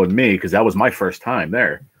trolling me because that was my first time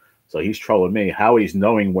there. So he's trolling me. How he's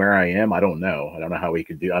knowing where I am, I don't know. I don't know how he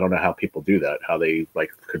could do. I don't know how people do that. How they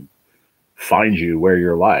could find you where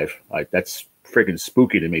you're live. Like, that's freaking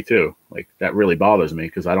spooky to me too. Like, that really bothers me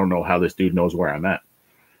because I don't know how this dude knows where I'm at.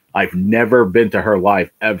 I've never been to her live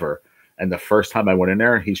ever, and the first time I went in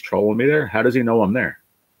there, he's trolling me there. How does he know I'm there?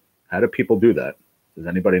 How do people do that? Does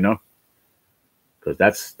anybody know?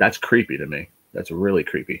 Because that's creepy to me. That's really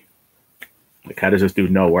creepy. Like, how does this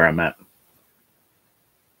dude know where I'm at?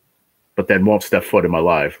 But then won't step foot in my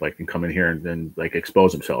life, like, and come in here and then like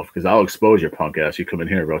expose himself. Because I'll expose your punk ass. You come in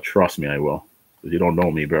here, bro. Trust me, I will. Because you don't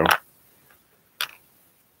know me, bro.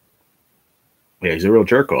 Yeah, he's a real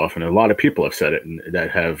jerk off, and a lot of people have said it and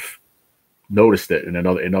that have noticed it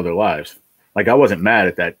in other lives. Like, I wasn't mad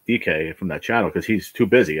at that DK from that channel because he's too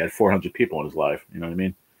busy. He had 400 people in his live. You know what I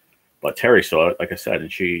mean? But Terry saw it, like I said,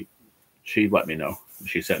 and she let me know.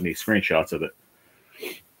 She sent me screenshots of it.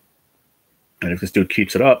 And if this dude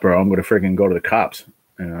keeps it up, bro, I'm going to freaking go to the cops.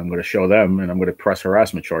 And I'm going to show them, and I'm going to press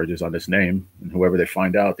harassment charges on this name. And whoever they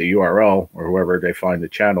find out, the URL, or whoever they find the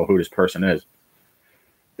channel, who this person is,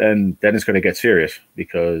 then it's going to get serious,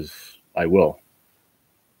 because I will.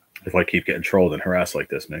 If I keep getting trolled and harassed like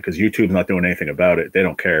this, man. Because YouTube's not doing anything about it. They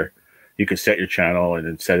don't care. you could set your channel and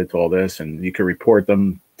then set it to all this, and you could report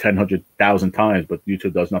them 10, 100,000 times, but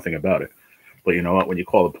YouTube does nothing about it. But you know what? When you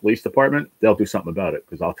call the police department, they'll do something about it,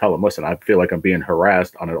 because I'll tell them, listen, I feel like I'm being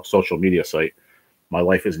harassed on a social media site. My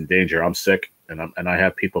life is in danger. I'm sick, and I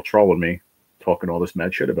have people trolling me, talking all this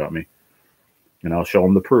mad shit about me. And I'll show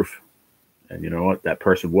them the proof. And you know what? That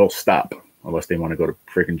person will stop unless they want to go to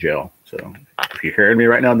freaking jail. So if you're hearing me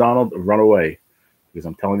right now, Donald, run away, because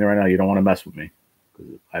I'm telling you right now, you don't want to mess with me.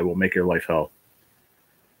 I will make your life hell.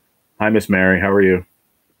 Hi, Miss Mary. How are you?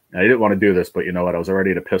 I didn't want to do this, but you know what? I was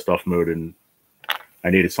already in a pissed off mood, and I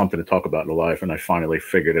needed something to talk about in life, and I finally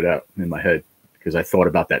figured it out in my head, because I thought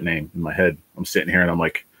about that name in my head. I'm sitting here, and I'm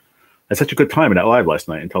like, I had such a good time in that live last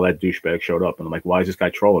night until that douchebag showed up, and I'm like, why is this guy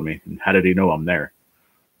trolling me? And how did he know I'm there?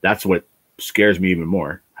 That's what scares me even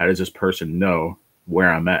more. How does this person know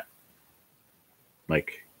where I'm at?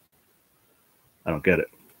 Like, I don't get it.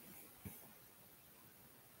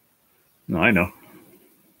 No, I know.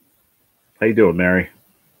 How you doing, Mary?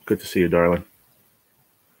 Good to see you, darling.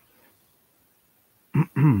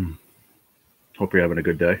 Hope you're having a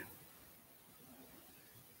good day.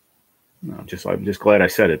 No, I'm just glad I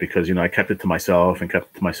said it, because you know I kept it to myself,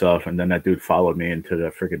 and then that dude followed me into the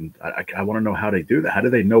freaking. I want to know how they do that. How do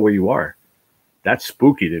they know where you are? That's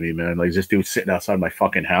spooky to me, man. Like, is this dude sitting outside my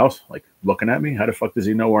fucking house, like looking at me? How the fuck does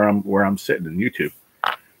he know where I'm sitting in YouTube?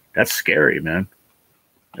 That's scary, man.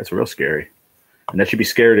 That's real scary. And that should be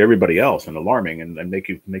scary to everybody else and alarming, and make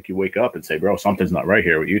you wake up and say, bro, something's not right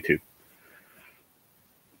here with YouTube.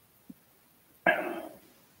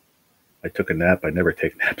 I took a nap. I never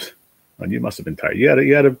take naps. And you must have been tired. You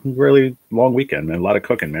had a really long weekend, man. A lot of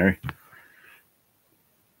cooking, Mary.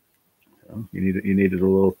 So you needed a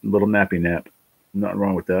little nappy nap. Nothing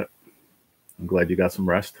wrong with that. I'm glad you got some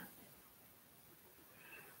rest.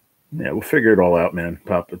 Yeah, we'll figure it all out, man.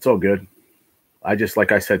 Pop, it's all good. I just,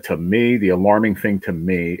 like I said, to me, the alarming thing to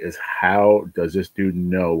me is, how does this dude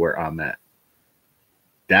know where I'm at?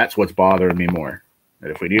 That's what's bothering me more. And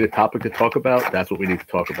if we need a topic to talk about, that's what we need to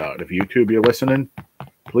talk about. If YouTube, you're listening,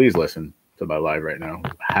 please listen to my live right now.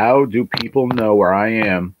 How do people know where I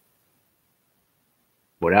am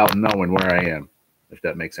without knowing where I am? If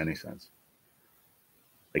that makes any sense.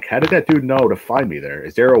 Like, how did that dude know to find me there?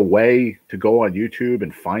 Is there a way to go on YouTube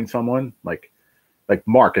and find someone? Like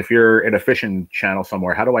Mark, if you're in a fishing channel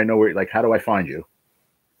somewhere, how do I know where, like, how do I find you?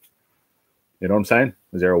 You know what I'm saying?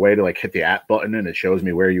 Is there a way to like hit the app button and it shows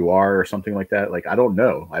me where you are or something like that? Like, I don't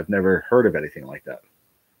know. I've never heard of anything like that.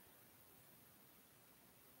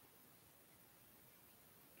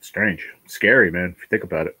 Strange. Scary, man. If you think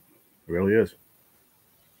about it. It really is.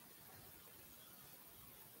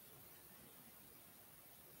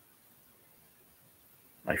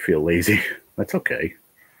 I feel lazy. That's okay.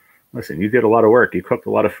 Listen, you did a lot of work. You cooked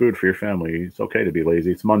a lot of food for your family. It's okay to be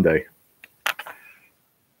lazy. It's Monday.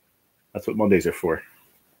 That's what Mondays are for.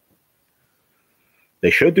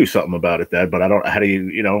 They should do something about it, Dad, but I don't. How do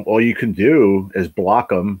you know, all you can do is block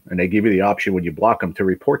them, and they give you the option when you block them to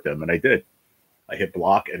report them, and I did. I hit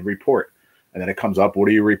block and report, and then it comes up, what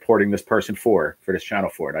are you reporting this person for this channel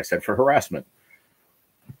for? And I said, for harassment.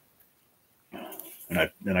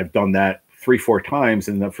 And I've done that 3-4 times,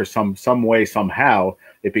 and then for some way, somehow,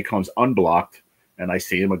 it becomes unblocked, and I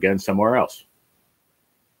see him again somewhere else.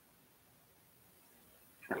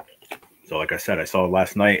 So like I said, I saw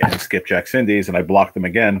last night and Skipjack Cindy's, and I blocked them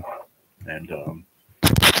again, and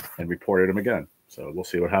reported them again. So we'll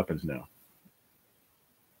see what happens now.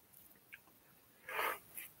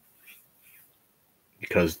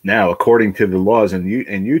 Because now, according to the laws in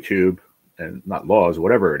YouTube, and not laws,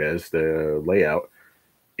 whatever it is, the layout,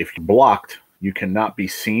 if you're blocked, you cannot be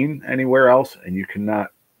seen anywhere else, and you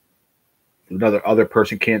cannot, other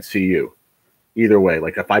person can't see you. Either way,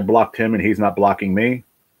 like if I blocked him and he's not blocking me,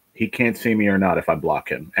 he can't see me or not if I block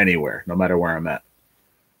him anywhere, no matter where I'm at.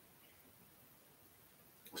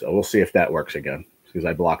 So we'll see if that works again, because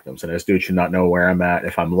I blocked him. So this dude should not know where I'm at.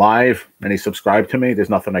 If I'm live and he subscribed to me, there's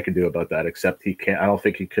nothing I can do about that, except he can't. I don't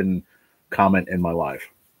think he can comment in my live.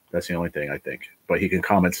 That's the only thing I think. But he can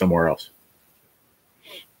comment somewhere else.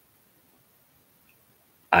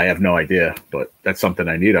 I have no idea, but that's something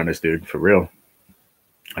I need on this dude, for real.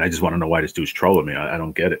 And I just want to know why this dude's trolling me. I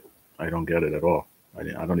don't get it. I don't get it at all. I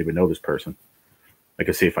don't even know this person. I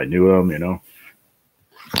could see if I knew him, you know.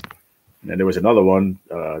 And then there was another one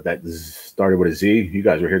that started with a Z. You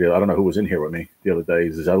guys were here. I don't know who was in here with me the other day.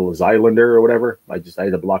 Zylander or whatever. I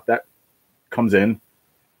had to block that. Comes in.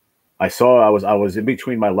 I was in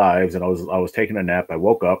between my lives, and I was taking a nap. I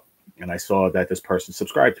woke up and I saw that this person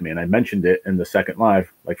subscribed to me, and I mentioned it in the second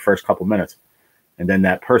live, like first couple minutes. And then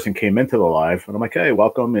that person came into the live, and I'm like, hey,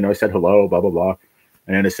 welcome. You know, I said hello, blah blah blah.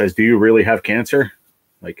 And then it says, do you really have cancer?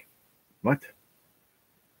 Like, what?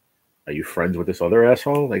 Are you friends with this other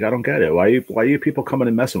asshole? Like, I don't get it. Why are you people coming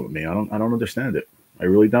and messing with me? I don't understand it. I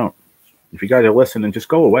really don't. If you guys are listening, just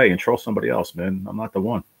go away and troll somebody else, man. I'm not the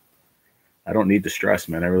one. I don't need the stress,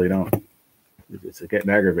 man. I really don't. It's getting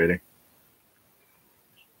aggravating.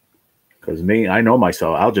 Because me, I know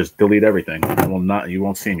myself. I'll just delete everything. You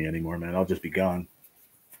won't see me anymore, man. I'll just be gone.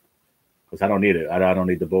 Because I don't need it. I don't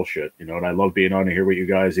need the bullshit. You know, and I love being on here with you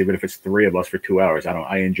guys, even if it's 3 of us for 2 hours.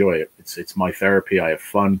 I enjoy it. It's my therapy. I have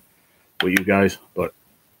fun with you guys. But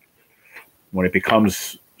when it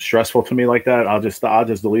becomes stressful to me like that, I'll just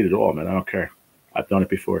delete it all, man. I don't care. I've done it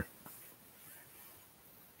before.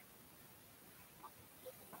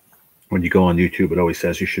 When you go on YouTube, it always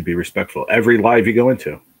says you should be respectful. Every live you go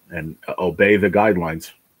into and obey the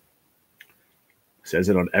guidelines. It says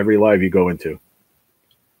it on every live you go into.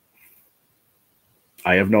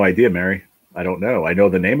 I have no idea, Mary. I don't know. I know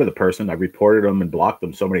the name of the person. I reported them and blocked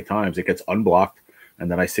them so many times. It gets unblocked, and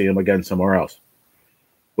then I see them again somewhere else.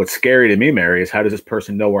 What's scary to me, Mary, is how does this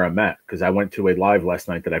person know where I'm at? Because I went to a live last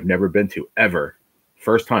night that I've never been to, ever.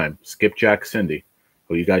 First time. Skipjack Cindy,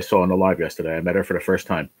 who you guys saw on the live yesterday. I met her for the first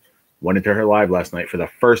time. Went into her live last night for the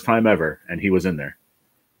first time ever, and he was in there.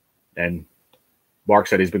 And Mark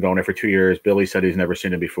said he's been going there for 2 years. Billy said he's never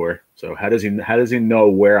seen him before. So how does he know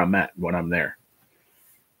where I'm at when I'm there?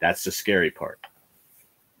 That's the scary part.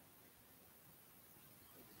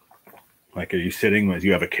 Like, are you sitting, as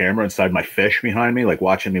you have a camera inside my fish behind me, like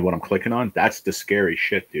watching me what I'm clicking on? That's the scary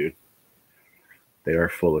shit, dude. They are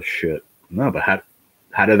full of shit. No, but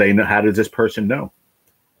how do they know? How does this person know?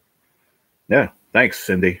 Yeah, thanks,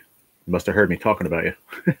 Cindy. You must have heard me talking about you,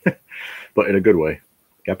 but in a good way.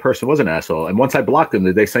 That person was an asshole. And once I blocked them,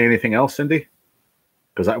 did they say anything else, Cindy?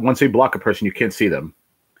 Because once you block a person, you can't see them.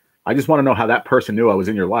 I just want to know how that person knew I was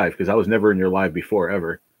in your live, because I was never in your live before,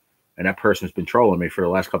 ever. And that person's been trolling me for the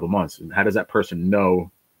last couple of months. And how does that person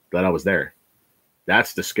know that I was there?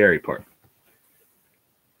 That's the scary part.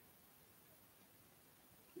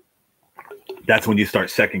 That's when you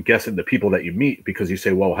start second guessing the people that you meet, because you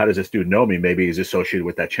say, well, how does this dude know me? Maybe he's associated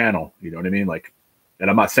with that channel. You know what I mean? Like, and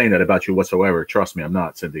I'm not saying that about you whatsoever. Trust me, I'm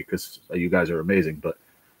not, Cindy, because you guys are amazing, but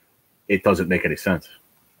it doesn't make any sense.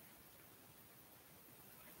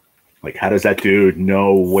 Like, how does that dude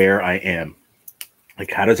know where I am? Like,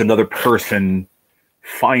 how does another person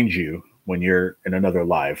find you when you're in another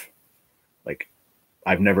live? Like,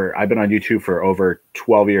 I've been on YouTube for over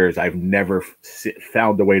 12 years. I've never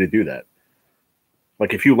found a way to do that.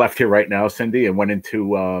 Like, if you left here right now, Cindy, and went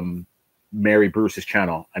into Mary Bruce's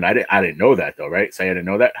channel, and I didn't know that, though, right? Say I didn't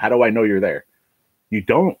know that. How do I know you're there? You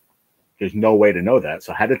don't. There's no way to know that.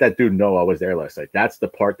 So how did that dude know I was there last night? That's the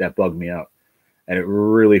part that bugged me out. And it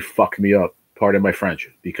really fucked me up, pardon my French,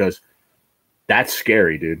 because that's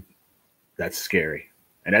scary, dude. That's scary.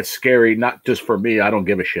 And that's scary not just for me. I don't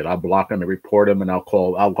give a shit. I'll block him and report him, and I'll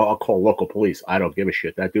call local police. I don't give a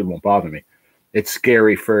shit. That dude won't bother me. It's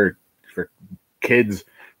scary for kids,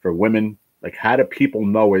 for women. Like, how do people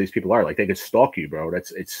know where these people are? Like, they could stalk you, bro.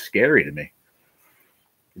 It's scary to me.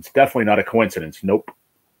 It's definitely not a coincidence. Nope.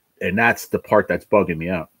 And that's the part that's bugging me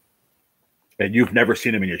out. And you've never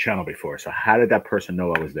seen him in your channel before. So how did that person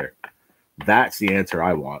know I was there? That's the answer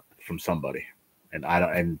I want from somebody. And I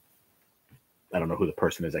don't know who the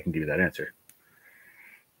person is that can give you that answer.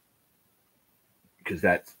 Because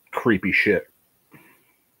that's creepy shit.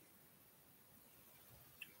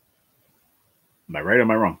 Am I right or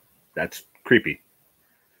am I wrong? That's creepy.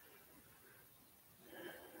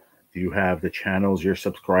 Do you have the channels you're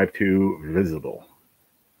subscribed to visible?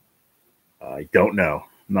 I don't know.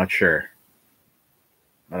 I'm not sure.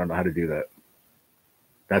 I don't know how to do that.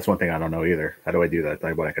 That's one thing I don't know either. How do I do that?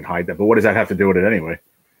 I can hide that. But what does that have to do with it anyway?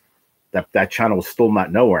 That channel will still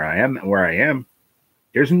not know where I am.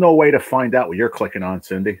 There's no way to find out what you're clicking on,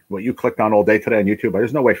 Cindy. What you clicked on all day today on YouTube.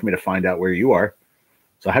 There's no way for me to find out where you are.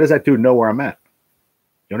 So how does that dude know where I'm at?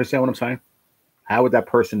 You understand what I'm saying? How would that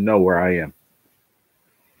person know where I am?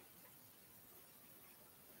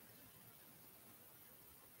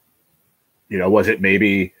 You know, was it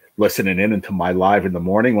maybe listening into my live in the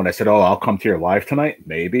morning when I said, oh, I'll come to your live tonight?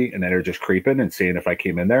 Maybe. And then they're just creeping and seeing if I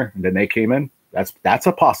came in there. And then they came in. That's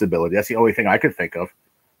a possibility. That's the only thing I could think of.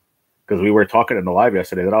 Because we were talking in the live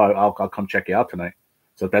yesterday that, oh, I'll come check you out tonight.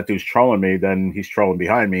 So if that dude's trolling me, then he's trolling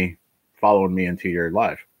behind me, following me into your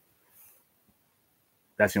live.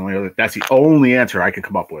 That's the only answer I could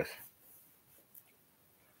come up with.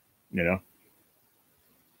 You know?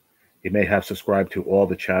 He may have subscribed to all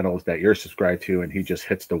the channels that you're subscribed to, and he just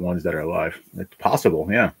hits the ones that are live. It's possible,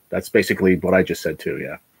 yeah. That's basically what I just said too,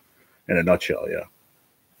 yeah. In a nutshell, yeah.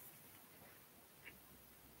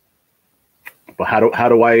 But how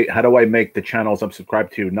do I make the channels I'm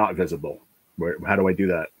subscribed to not visible? How do I do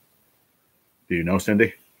that? Do you know,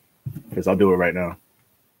 Cindy? Because I'll do it right now.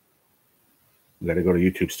 You got to go to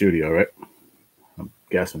YouTube Studio, right? I'm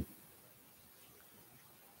guessing.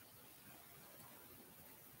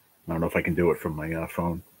 I don't know if I can do it from my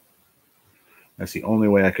phone. That's the only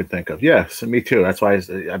way I could think of. Yeah, so me too. That's why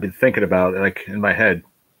I've been thinking about it, like in my head.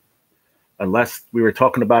 Unless we were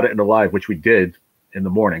talking about it in the live, which we did in the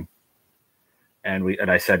morning, and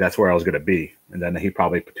I said that's where I was going to be, and then he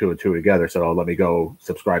probably put two and two together. So, oh, let me go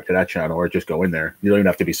subscribe to that channel, or just go in there. You don't even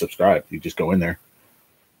have to be subscribed. You just go in there,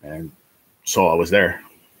 and saw I was there.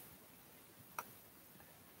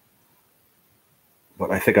 But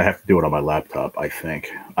I think I have to do it on my laptop. I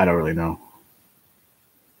think. I don't really know.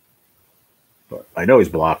 But I know he's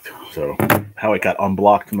blocked. So how it got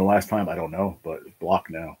unblocked from the last time, I don't know. But it's blocked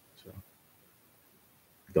now. So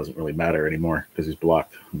it doesn't really matter anymore because he's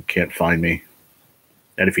blocked. He can't find me.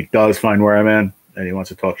 And if he does find where I'm in and he wants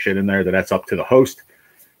to talk shit in there, then that's up to the host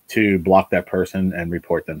to block that person and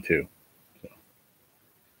report them too. So,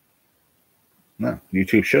 no,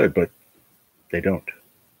 YouTube should, but they don't.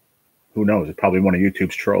 Who knows? It's probably one of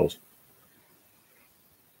YouTube's trolls.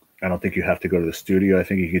 I don't think you have to go to the studio. I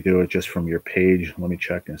think you could do it just from your page. Let me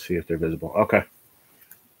check and see if they're visible. Okay.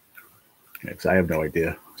 Yeah, 'cause I have no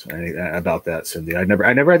idea about that, Cindy. I never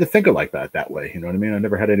had to think of like that way. You know what I mean? I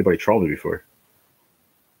never had anybody troll me before.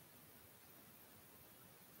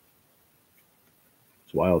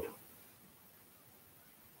 It's wild.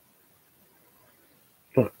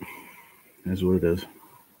 But that's what it is.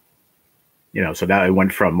 You know, so now it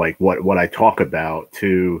went from like what I talk about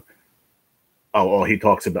to he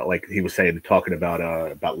talks about, like he was saying, talking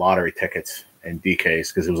about lottery tickets and DKs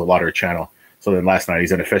because it was a lottery channel. So then last night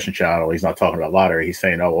he's in a fishing channel. He's not talking about lottery. He's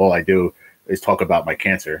saying, oh, all I do is talk about my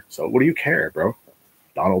cancer. So what do you care, bro?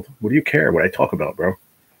 Donald, what do you care what I talk about, bro?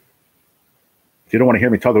 If you don't want to hear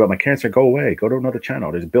me talk about my cancer, go away. Go to another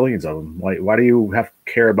channel. There's billions of them. Why do you have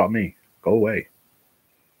to care about me? Go away.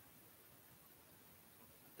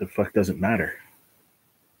 The fuck doesn't matter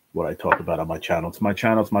what I talk about on my channel. It's my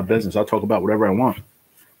channel. It's my business. I'll talk about whatever I want.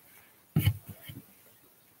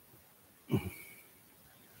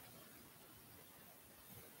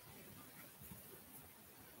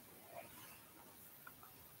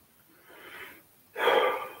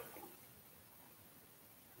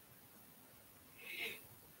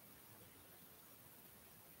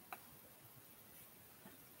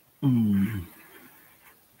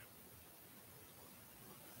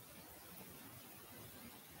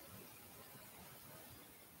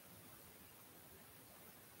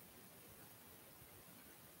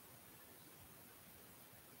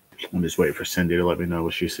 I'm just waiting for Cindy to let me know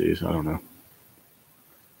what she sees. I don't know.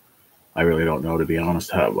 I really don't know, to be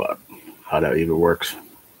honest, how that even works.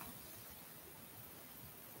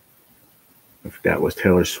 If that was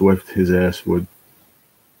Taylor Swift, his ass would.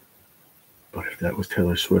 But if that was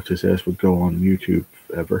Taylor Swift, his ass would go on YouTube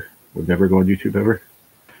ever. Would never go on YouTube ever.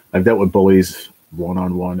 I've dealt with bullies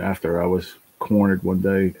one-on-one after I was cornered one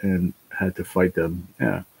day and had to fight them.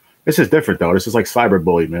 Yeah. This is different, though. This is like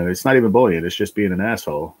cyberbullying, man. It's not even bullying. It's just being an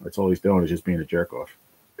asshole. That's all he's doing is just being a jerk-off,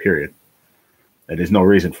 period. And there's no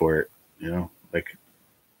reason for it, you know? Like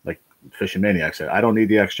Fishing Maniac said, I don't need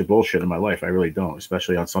the extra bullshit in my life. I really don't,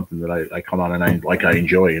 especially on something that I come on and I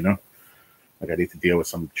enjoy, you know? Like I need to deal with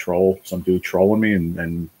some dude trolling me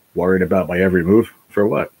and worried about my every move. For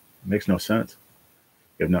what? It makes no sense.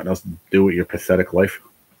 You have nothing else to do with your pathetic life.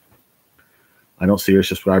 I don't see your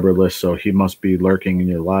subscriber list, so he must be lurking in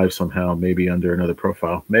your live somehow, maybe under another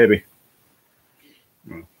profile. Maybe.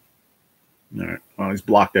 All right. Well, he's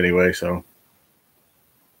blocked anyway, so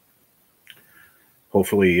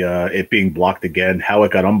hopefully it being blocked again, how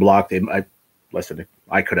it got unblocked, listen,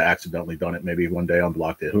 I could have accidentally done it. Maybe one day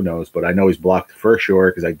unblocked it. Who knows? But I know he's blocked for sure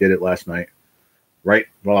because I did it last night. Right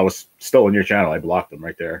while I was still in your channel, I blocked him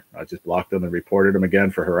right there. I just blocked him and reported him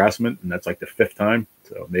again for harassment, and that's like the 5th time.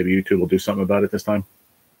 So maybe YouTube will do something about it this time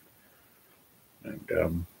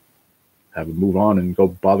and have him move on and go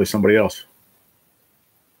bother somebody else.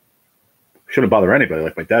 Shouldn't bother anybody.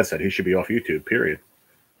 Like my dad said, he should be off YouTube, period.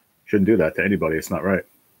 Shouldn't do that to anybody. It's not right.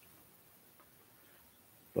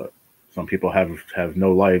 But some people have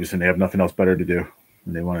no lives and they have nothing else better to do,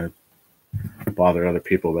 and they want to bother other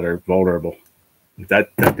people that are vulnerable.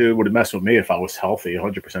 That dude would have messed with me if I was healthy,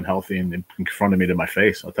 100% healthy, and confronted me to my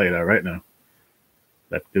face. I'll tell you that right now.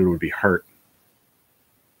 That dude would be hurt.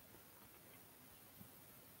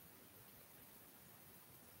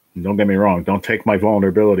 And don't get me wrong. Don't take my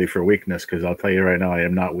vulnerability for weakness, because I'll tell you right now, I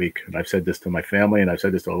am not weak. And I've said this to my family, and I've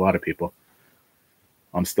said this to a lot of people.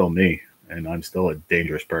 I'm still me, and I'm still a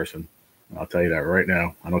dangerous person. I'll tell you that right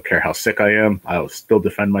now. I don't care how sick I am. I will still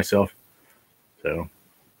defend myself. So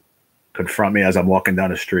confront me as I'm walking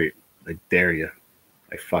down the street. I dare you.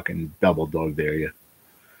 I fucking double dog dare you.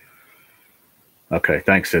 Okay,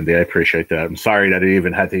 thanks, Cindy. I appreciate that. I'm sorry that it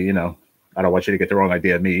even had to, I don't want you to get the wrong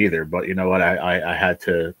idea of me either, but you know what? I had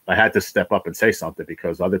to step up and say something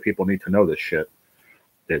because other people need to know this shit.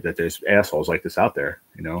 That there's assholes like this out there,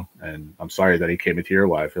 and I'm sorry that he came into your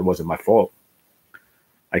life. It wasn't my fault.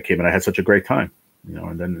 I came and I had such a great time,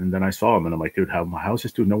 and then I saw him and I'm like, dude, how's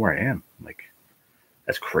this dude know where I am? Like,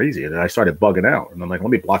 that's crazy. And then I started bugging out and I'm like, let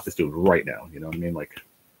me block this dude right now. You know what I mean? Like,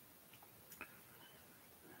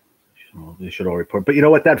 they should all report. But you know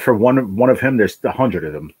what? That for one of him, there's 100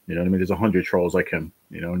 of them. You know what I mean? There's 100 trolls like him.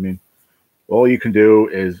 You know what I mean? All you can do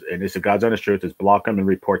is, and it's the God's honest truth, is block them and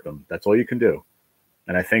report them. That's all you can do.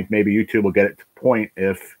 And I think maybe YouTube will get it to the point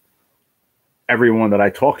if everyone that I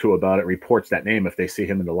talk to about it reports that name. If they see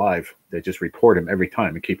him in the live, they just report him every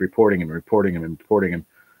time and keep reporting him and reporting him and reporting him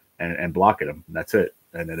and blocking him. And that's it.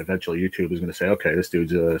 And then eventually YouTube is going to say, okay, this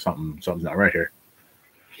dude's something's not right here.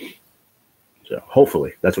 So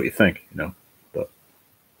hopefully that's what you think, but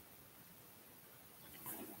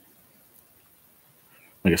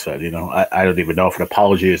like I said, I don't even know if an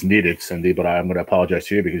apology is needed, Cindy, but I'm going to apologize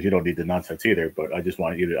to you because you don't need the nonsense either. But I just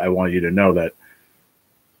want you to know that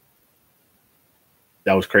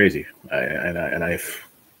was crazy. You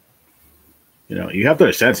have to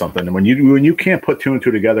understand something. And when you can't put two and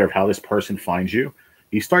two together of how this person finds you,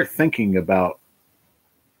 you start thinking about,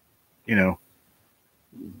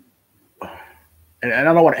 and I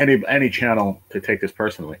don't want any channel to take this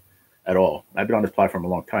personally at all. I've been on this platform a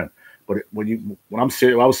long time. But when I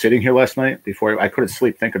was sitting here last night before I couldn't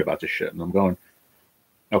sleep thinking about this shit. And I'm going,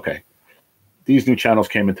 okay, these new channels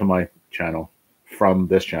came into my channel from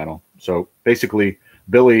this channel. So basically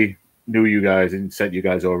Billy knew you guys and sent you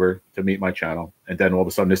guys over to meet my channel. And then all of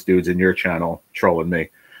a sudden this dude's in your channel trolling me.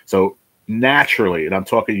 So naturally, and I'm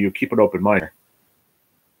talking to you, keep an open mind.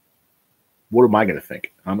 What am I going to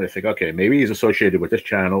think? I'm going to think, okay, maybe he's associated with this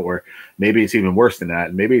channel, or maybe it's even worse than that.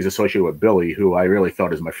 And maybe he's associated with Billy, who I really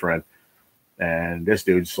thought is my friend. And this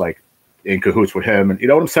dude's like in cahoots with him. And you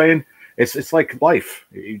know what I'm saying? It's like life.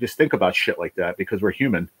 You just think about shit like that because we're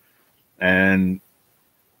human. And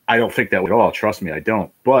I don't think that at all. Trust me, I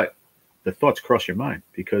don't. But the thoughts cross your mind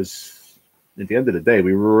because at the end of the day,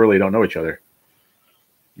 we really don't know each other,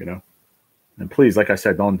 And please, like I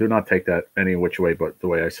said, do not take that any which way but the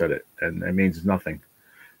way I said it. And it means nothing.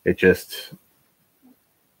 There's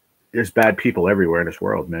bad people everywhere in this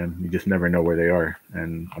world, man. You just never know where they are.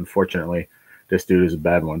 And unfortunately, this dude is a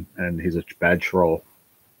bad one, and he's a bad troll.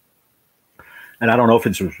 And I don't know if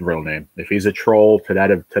it's his real name. If he's a troll to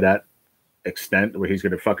that extent where he's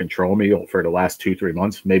going to fucking troll me for the last 2-3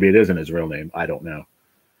 months, maybe it isn't his real name. I don't know.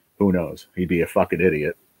 Who knows? He'd be a fucking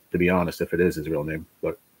idiot, to be honest, if it is his real name.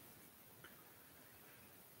 But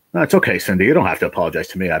no, it's okay, Cindy. You don't have to apologize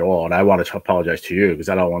to me at all, and I want to apologize to you because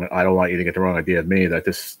I don't want you to get the wrong idea of me that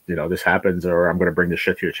this happens or I'm going to bring this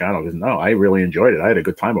shit to your channel. Because no, I really enjoyed it. I had a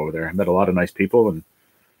good time over there. I met a lot of nice people, and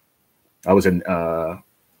I was in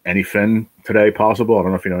Anyfin today. Possible. I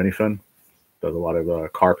don't know if you know Anyfin. Does a lot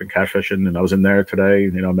of carp and cash fishing, and I was in there today.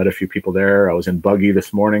 I met a few people there. I was in Buggy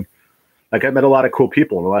this morning. Like I met a lot of cool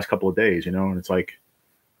people in the last couple of days. And it's like,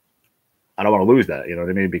 I don't want to lose that, you know what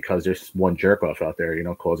I mean? Because there's one jerk off out there,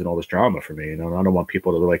 causing all this drama for me. I don't want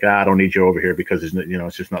people to be like, I don't need you over here because it's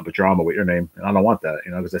just not the drama with your name. And I don't want that,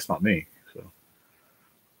 because that's not me. So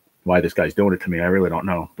why this guy's doing it to me, I really don't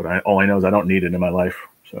know. But all I know is I don't need it in my life.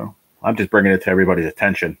 So I'm just bringing it to everybody's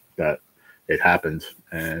attention that it happens.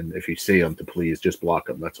 And if you see them, to please just block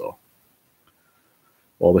them. That's all.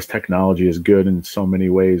 All this technology is good in so many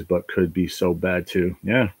ways, but could be so bad too.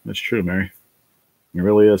 Yeah, that's true, Mary. It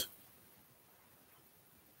really is.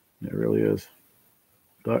 It really is.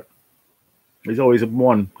 But there's always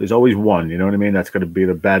one. There's always one. You know what I mean? That's going to be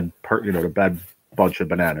the bad part. The bad bunch of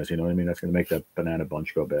bananas. You know what I mean? That's going to make that banana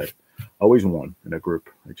bunch go bad. Always one in a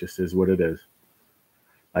group. It just is what it is.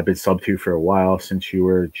 I've been sub to you for a while since you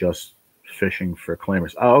were just fishing for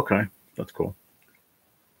claimers. Oh, okay, that's cool.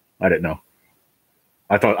 I didn't know.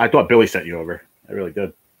 I thought Billy sent you over. I really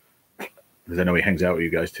did, because I know he hangs out with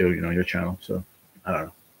you guys too. Your channel. So I don't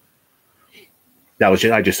know.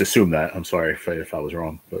 I just assumed that. I'm sorry if I was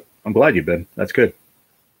wrong, but I'm glad you've been. That's good.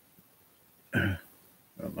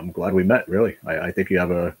 I'm glad we met. Really, I think you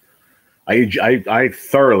have I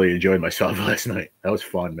thoroughly enjoyed myself last night. That was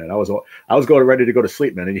fun, man. I was going ready to go to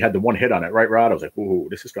sleep, man, and you had the one hit on it, right, Rod? I was like, ooh,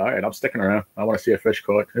 this is guy, and I'm sticking around. I want to see a fish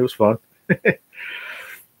caught. It was fun.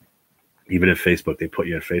 Even in Facebook, they put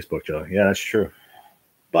you in Facebook jail. Yeah, that's true.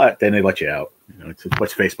 But then they let you out.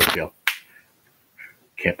 What's Facebook jail?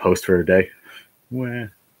 can't post for a day. Well,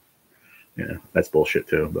 yeah, that's bullshit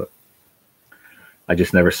too. But I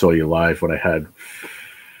just never saw you live when I had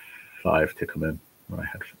 5 to come in.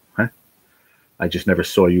 I just never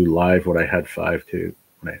saw you live when I had 5 to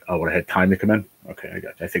when I had time to come in. Okay, I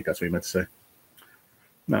got you. I think that's what you meant to say.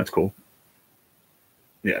 No, that's cool.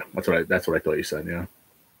 Yeah, that's what I thought you said. Yeah,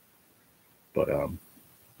 but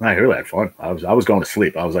I really had fun. I was going to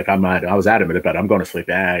sleep. I was like, I was adamant about it. I'm going to sleep.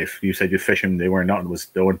 If you said you're fishing, they weren't nothing was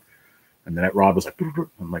doing. And then that rod was like,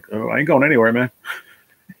 I'm like, oh, I ain't going anywhere, man.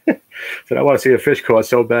 Said I want to see a fish caught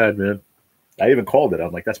so bad, man. I even called it.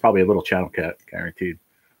 I'm like, that's probably a little channel cat, guaranteed.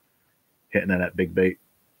 Hitting on that big bait.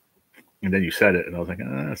 And then you said it, and I was like,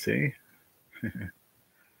 see.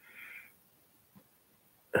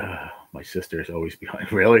 My sister is always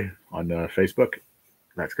behind. Really? On Facebook?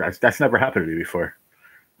 That's never happened to me before.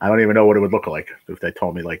 I don't even know what it would look like if they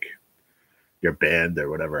told me, like, you're banned or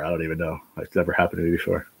whatever. I don't even know. It's never happened to me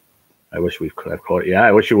before. I wish we could have caught it. Yeah,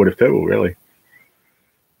 I wish you would have too, really.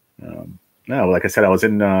 No, like I said, I was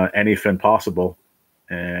in anything possible,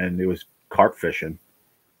 and it was carp fishing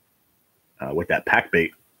with that pack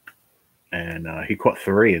bait. And he caught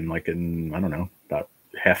 3 in I don't know, about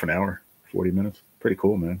half an hour, 40 minutes. Pretty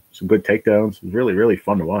cool, man. Some good takedowns. Really, really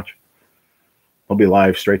fun to watch. He'll be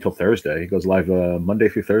live straight till Thursday. He goes live Monday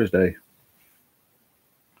through Thursday.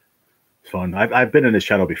 It's fun. I've been in his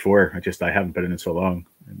channel before. I haven't been in it so long.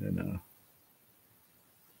 And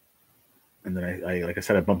then I like I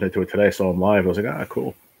said, I bumped into it today. I saw him live. I was like,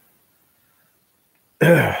 cool.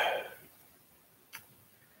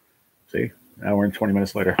 See, hour and 20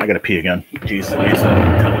 minutes later, I got to pee again. Jeez, I'm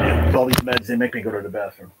telling you, with all these meds, they make me go to the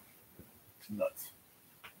bathroom. It's nuts.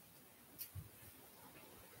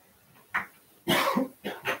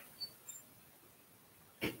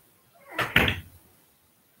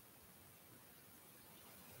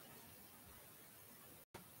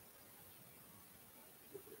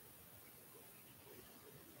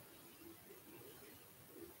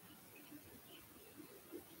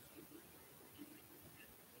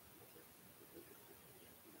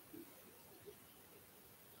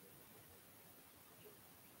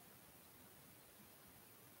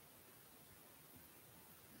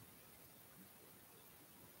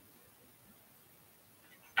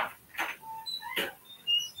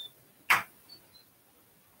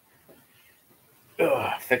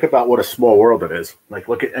 Think about what a small world it is. Like,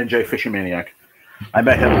 look at NJ Fishing Maniac. I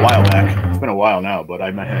met him a while back. It's been a while now, but I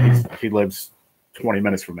met him. He lives 20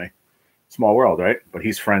 minutes from me. Small world, right? But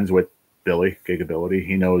he's friends with Billy, Gigability.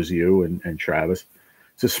 He knows you and Travis.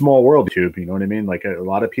 It's a small world, YouTube. You know what I mean? Like, a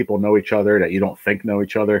lot of people know each other that you don't think know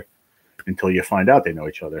each other until you find out they know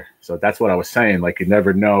each other. So that's what I was saying. Like, you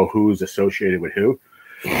never know who's associated with who.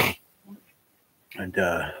 And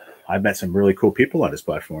I've met some really cool people on this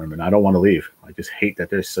platform, and I don't want to leave. I just hate that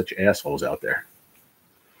there's such assholes out there.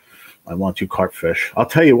 I want to carp fish. I'll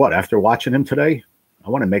tell you what, after watching him today, I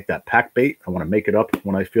want to make that pack bait. I want to make it up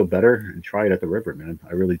when I feel better and try it at the river, man.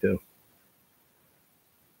 I really do.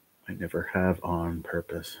 I never have on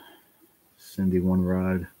purpose. Cindy one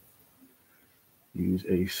rod. Use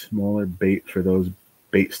a smaller bait for those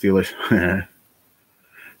bait stealers.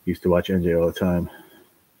 Used to watch NJ all the time.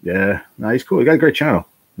 Yeah, no, he's cool. He got a great channel.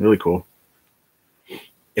 Really cool.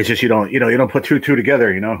 It's just you don't put two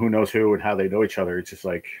together. Who knows who and how they know each other. It's just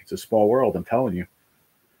like it's a small world. I'm telling you.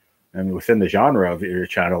 And within the genre of your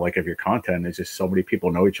channel, like of your content, it's just so many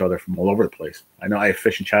people know each other from all over the place. I know I have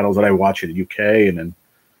fishing channels that I watch in the UK, and then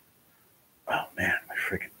oh man, my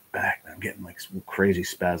freaking back. I'm getting like some crazy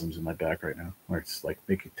spasms in my back right now, where it's like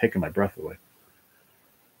taking my breath away.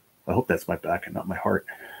 I hope that's my back and not my heart.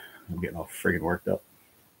 I'm getting all friggin' worked up.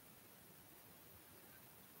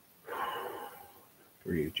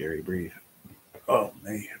 Breathe, Jerry, breathe. Oh,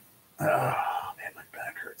 man. Oh, man, my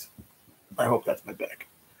back hurts. I hope that's my back.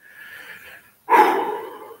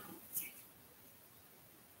 I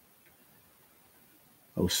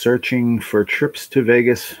was searching for trips to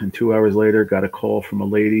Vegas, and 2 hours later, got a call from a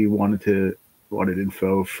lady wanted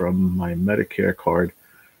info from my Medicare card.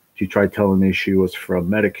 She tried telling me she was from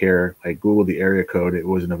Medicare. I Googled the area code. It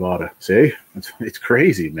was Nevada. See? It's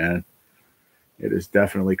crazy, man. It is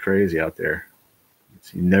definitely crazy out there.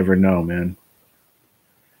 You never know, man.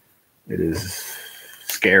 It is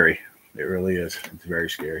scary. It really is. It's very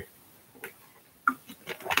scary.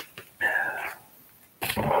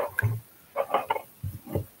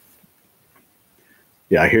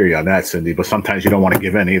 Yeah, I hear you on that, Cindy. But sometimes you don't want to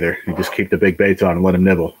give in either. You just keep the big baits on and let them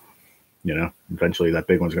nibble. Eventually that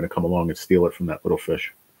big one's going to come along and steal it from that little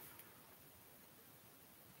fish.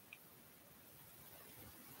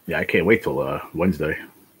 Yeah, I can't wait till Wednesday.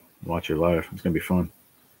 Watch it live. It's going to be fun.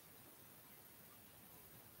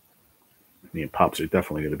 Me and Pops are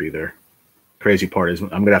definitely going to be there. Crazy part is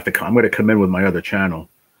I'm going to come in with my other channel.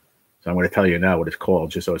 So I'm going to tell you now what it's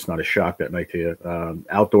called, just so it's not a shock that night to you.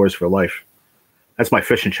 Outdoors for Life. That's my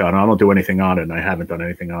fishing channel. I don't do anything on it, and I haven't done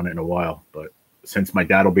anything on it in a while. But since my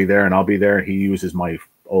dad will be there and I'll be there, he uses my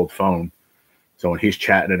old phone. So when he's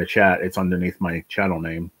chatting in a chat, it's underneath my channel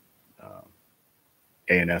name,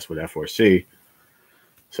 ANS with F4C.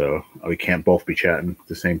 So we can't both be chatting at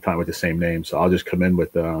the same time with the same name. So I'll just come in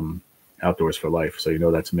with Outdoors for Life. So you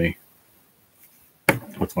know that's me.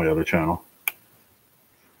 What's my other channel?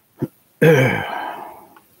 It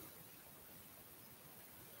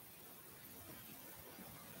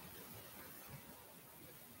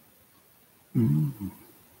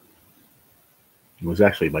was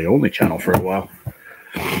actually my only channel for a while.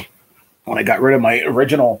 When I got rid of my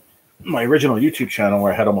original YouTube channel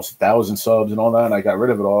where I had almost 1,000 subs and all that, and I got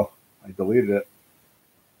rid of it all. I deleted it.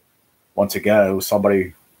 Once again, it was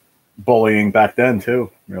somebody bullying back then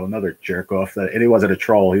too. You know, another jerk off. And he wasn't a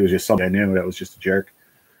troll. He was just somebody I knew that was just a jerk.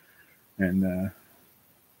 And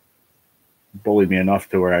bullied me enough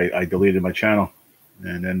to where I deleted my channel.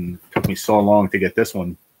 And then it took me so long to get this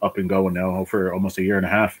one up and going now for almost a year and a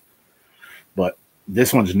half. But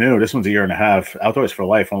this one's new. This one's a year and a half. Outdoors for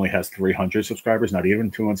Life only has 300 subscribers, not even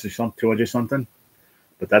 200 something.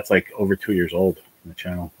 But that's like over 2 years old on the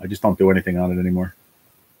channel. I just don't do anything on it anymore.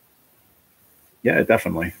 Yeah,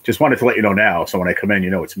 definitely. Just wanted to let you know now. So when I come in, you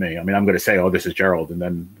know it's me. I mean, I'm going to say, oh, this is Gerald. And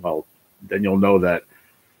then, well, then you'll know that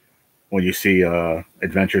when you see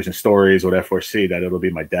Adventures and Stories with F4C, that it'll be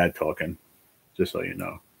my dad talking. Just so you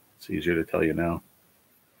know. It's easier to tell you now.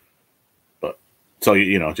 But so,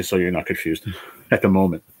 you know, just so you're not confused at the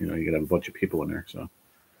moment. You know, you could have a bunch of people in there. So.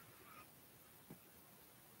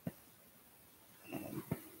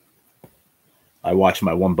 I watch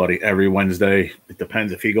my one buddy every Wednesday. It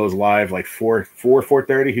depends if he goes live like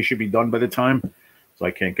 4:30. He should be done by the time. So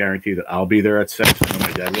I can't guarantee that I'll be there at 6. I know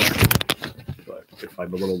my dad will. But if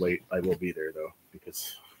I'm a little late, I will be there though,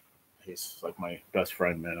 because he's like my best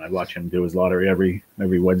friend, man. I watch him do his lottery every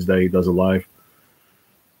Wednesday. He does a live.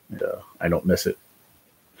 And, I don't miss it.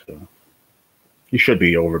 So you should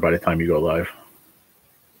be over by the time you go live.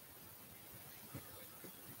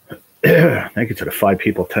 Thank you to the 5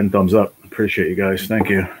 people, 10 thumbs up. Appreciate you guys. Thank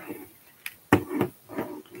you.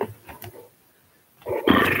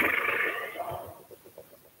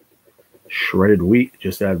 Shredded wheat.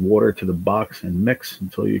 Just add water to the box and mix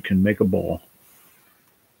until you can make a ball.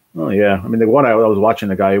 Oh, yeah. I mean, the one I was watching,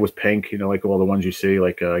 the guy, it was pink, you know, like all the ones you see.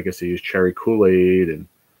 Like, I guess he used cherry Kool-Aid and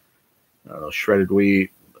shredded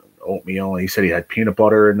wheat, oatmeal. And he said he had peanut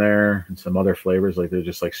butter in there and some other flavors. Like, they're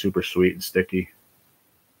just like super sweet and sticky.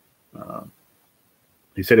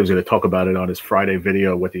 He said he was going to talk about it on his Friday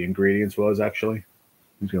video, what the ingredients was, actually.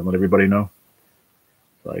 He's going to let everybody know.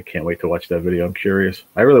 So I can't wait to watch that video. I'm curious.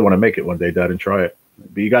 I really want to make it one day, Dad, and try it.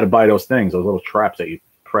 But you got to buy those things, those little traps that you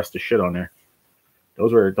press the shit on there.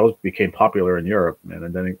 Those became popular in Europe, man,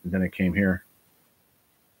 and then it came here.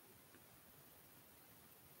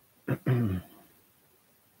 What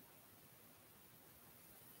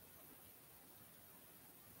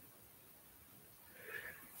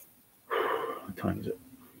time is it?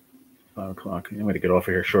 5 o'clock. I'm going to get off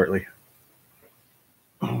of here shortly.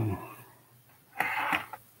 I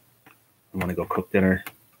want to go cook dinner.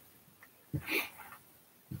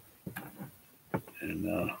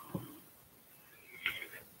 And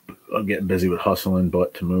I'm getting busy with hustling,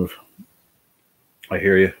 but to move. I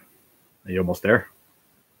hear you. Are you almost there?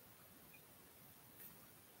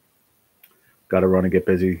 Got to run and get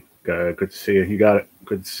busy. Good to see you. You got it.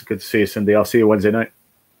 Good to see you, Cindy. I'll see you Wednesday night.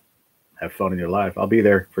 Have fun in your life. I'll be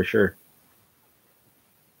there for sure.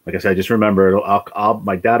 Like I said, just remember,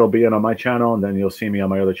 my dad will be in on my channel, and then you'll see me on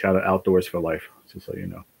my other channel, Outdoors for Life, just so you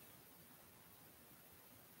know.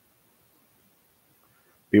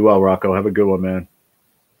 Be well, Rocco. Have a good one, man.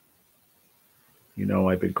 You know,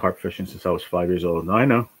 I've been carp fishing since I was 5 years old. I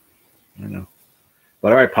know.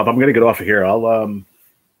 But all right, Pop, I'm going to get off of here. I'll,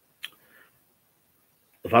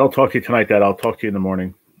 if I don't talk to you tonight, Dad, I'll talk to you in the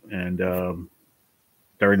morning and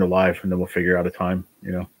during the live, and then we'll figure out a time,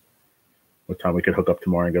 you know, what time we could hook up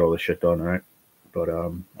tomorrow and get all this shit done, all right? But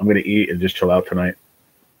I'm going to eat and just chill out tonight.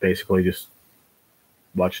 Basically, just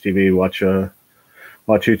watch TV, watch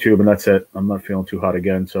YouTube, and that's it. I'm not feeling too hot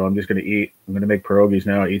again, so I'm just going to eat. I'm going to make pierogies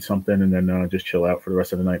now, eat something, and then just chill out for the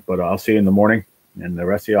rest of the night. But I'll see you in the morning, and the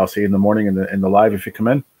rest of you, I'll see you in the morning in the live if you come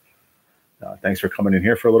in. Thanks for coming in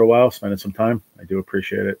here for a little while, spending some time. I do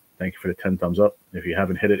appreciate it. Thank you for the 10 thumbs up. If you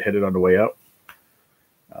haven't hit it on the way out.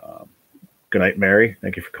 Good night, Mary.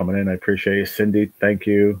 Thank you for coming in. I appreciate you. Cindy, thank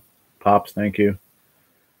you. Pops, thank you.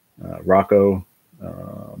 Rocco,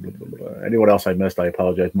 Anyone else I missed, I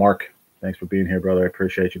apologize. Mark, thanks for being here, brother. I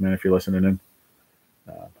appreciate you, man. If you're listening in,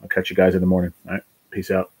 I'll catch you guys in the morning. All right,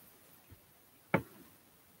 peace out.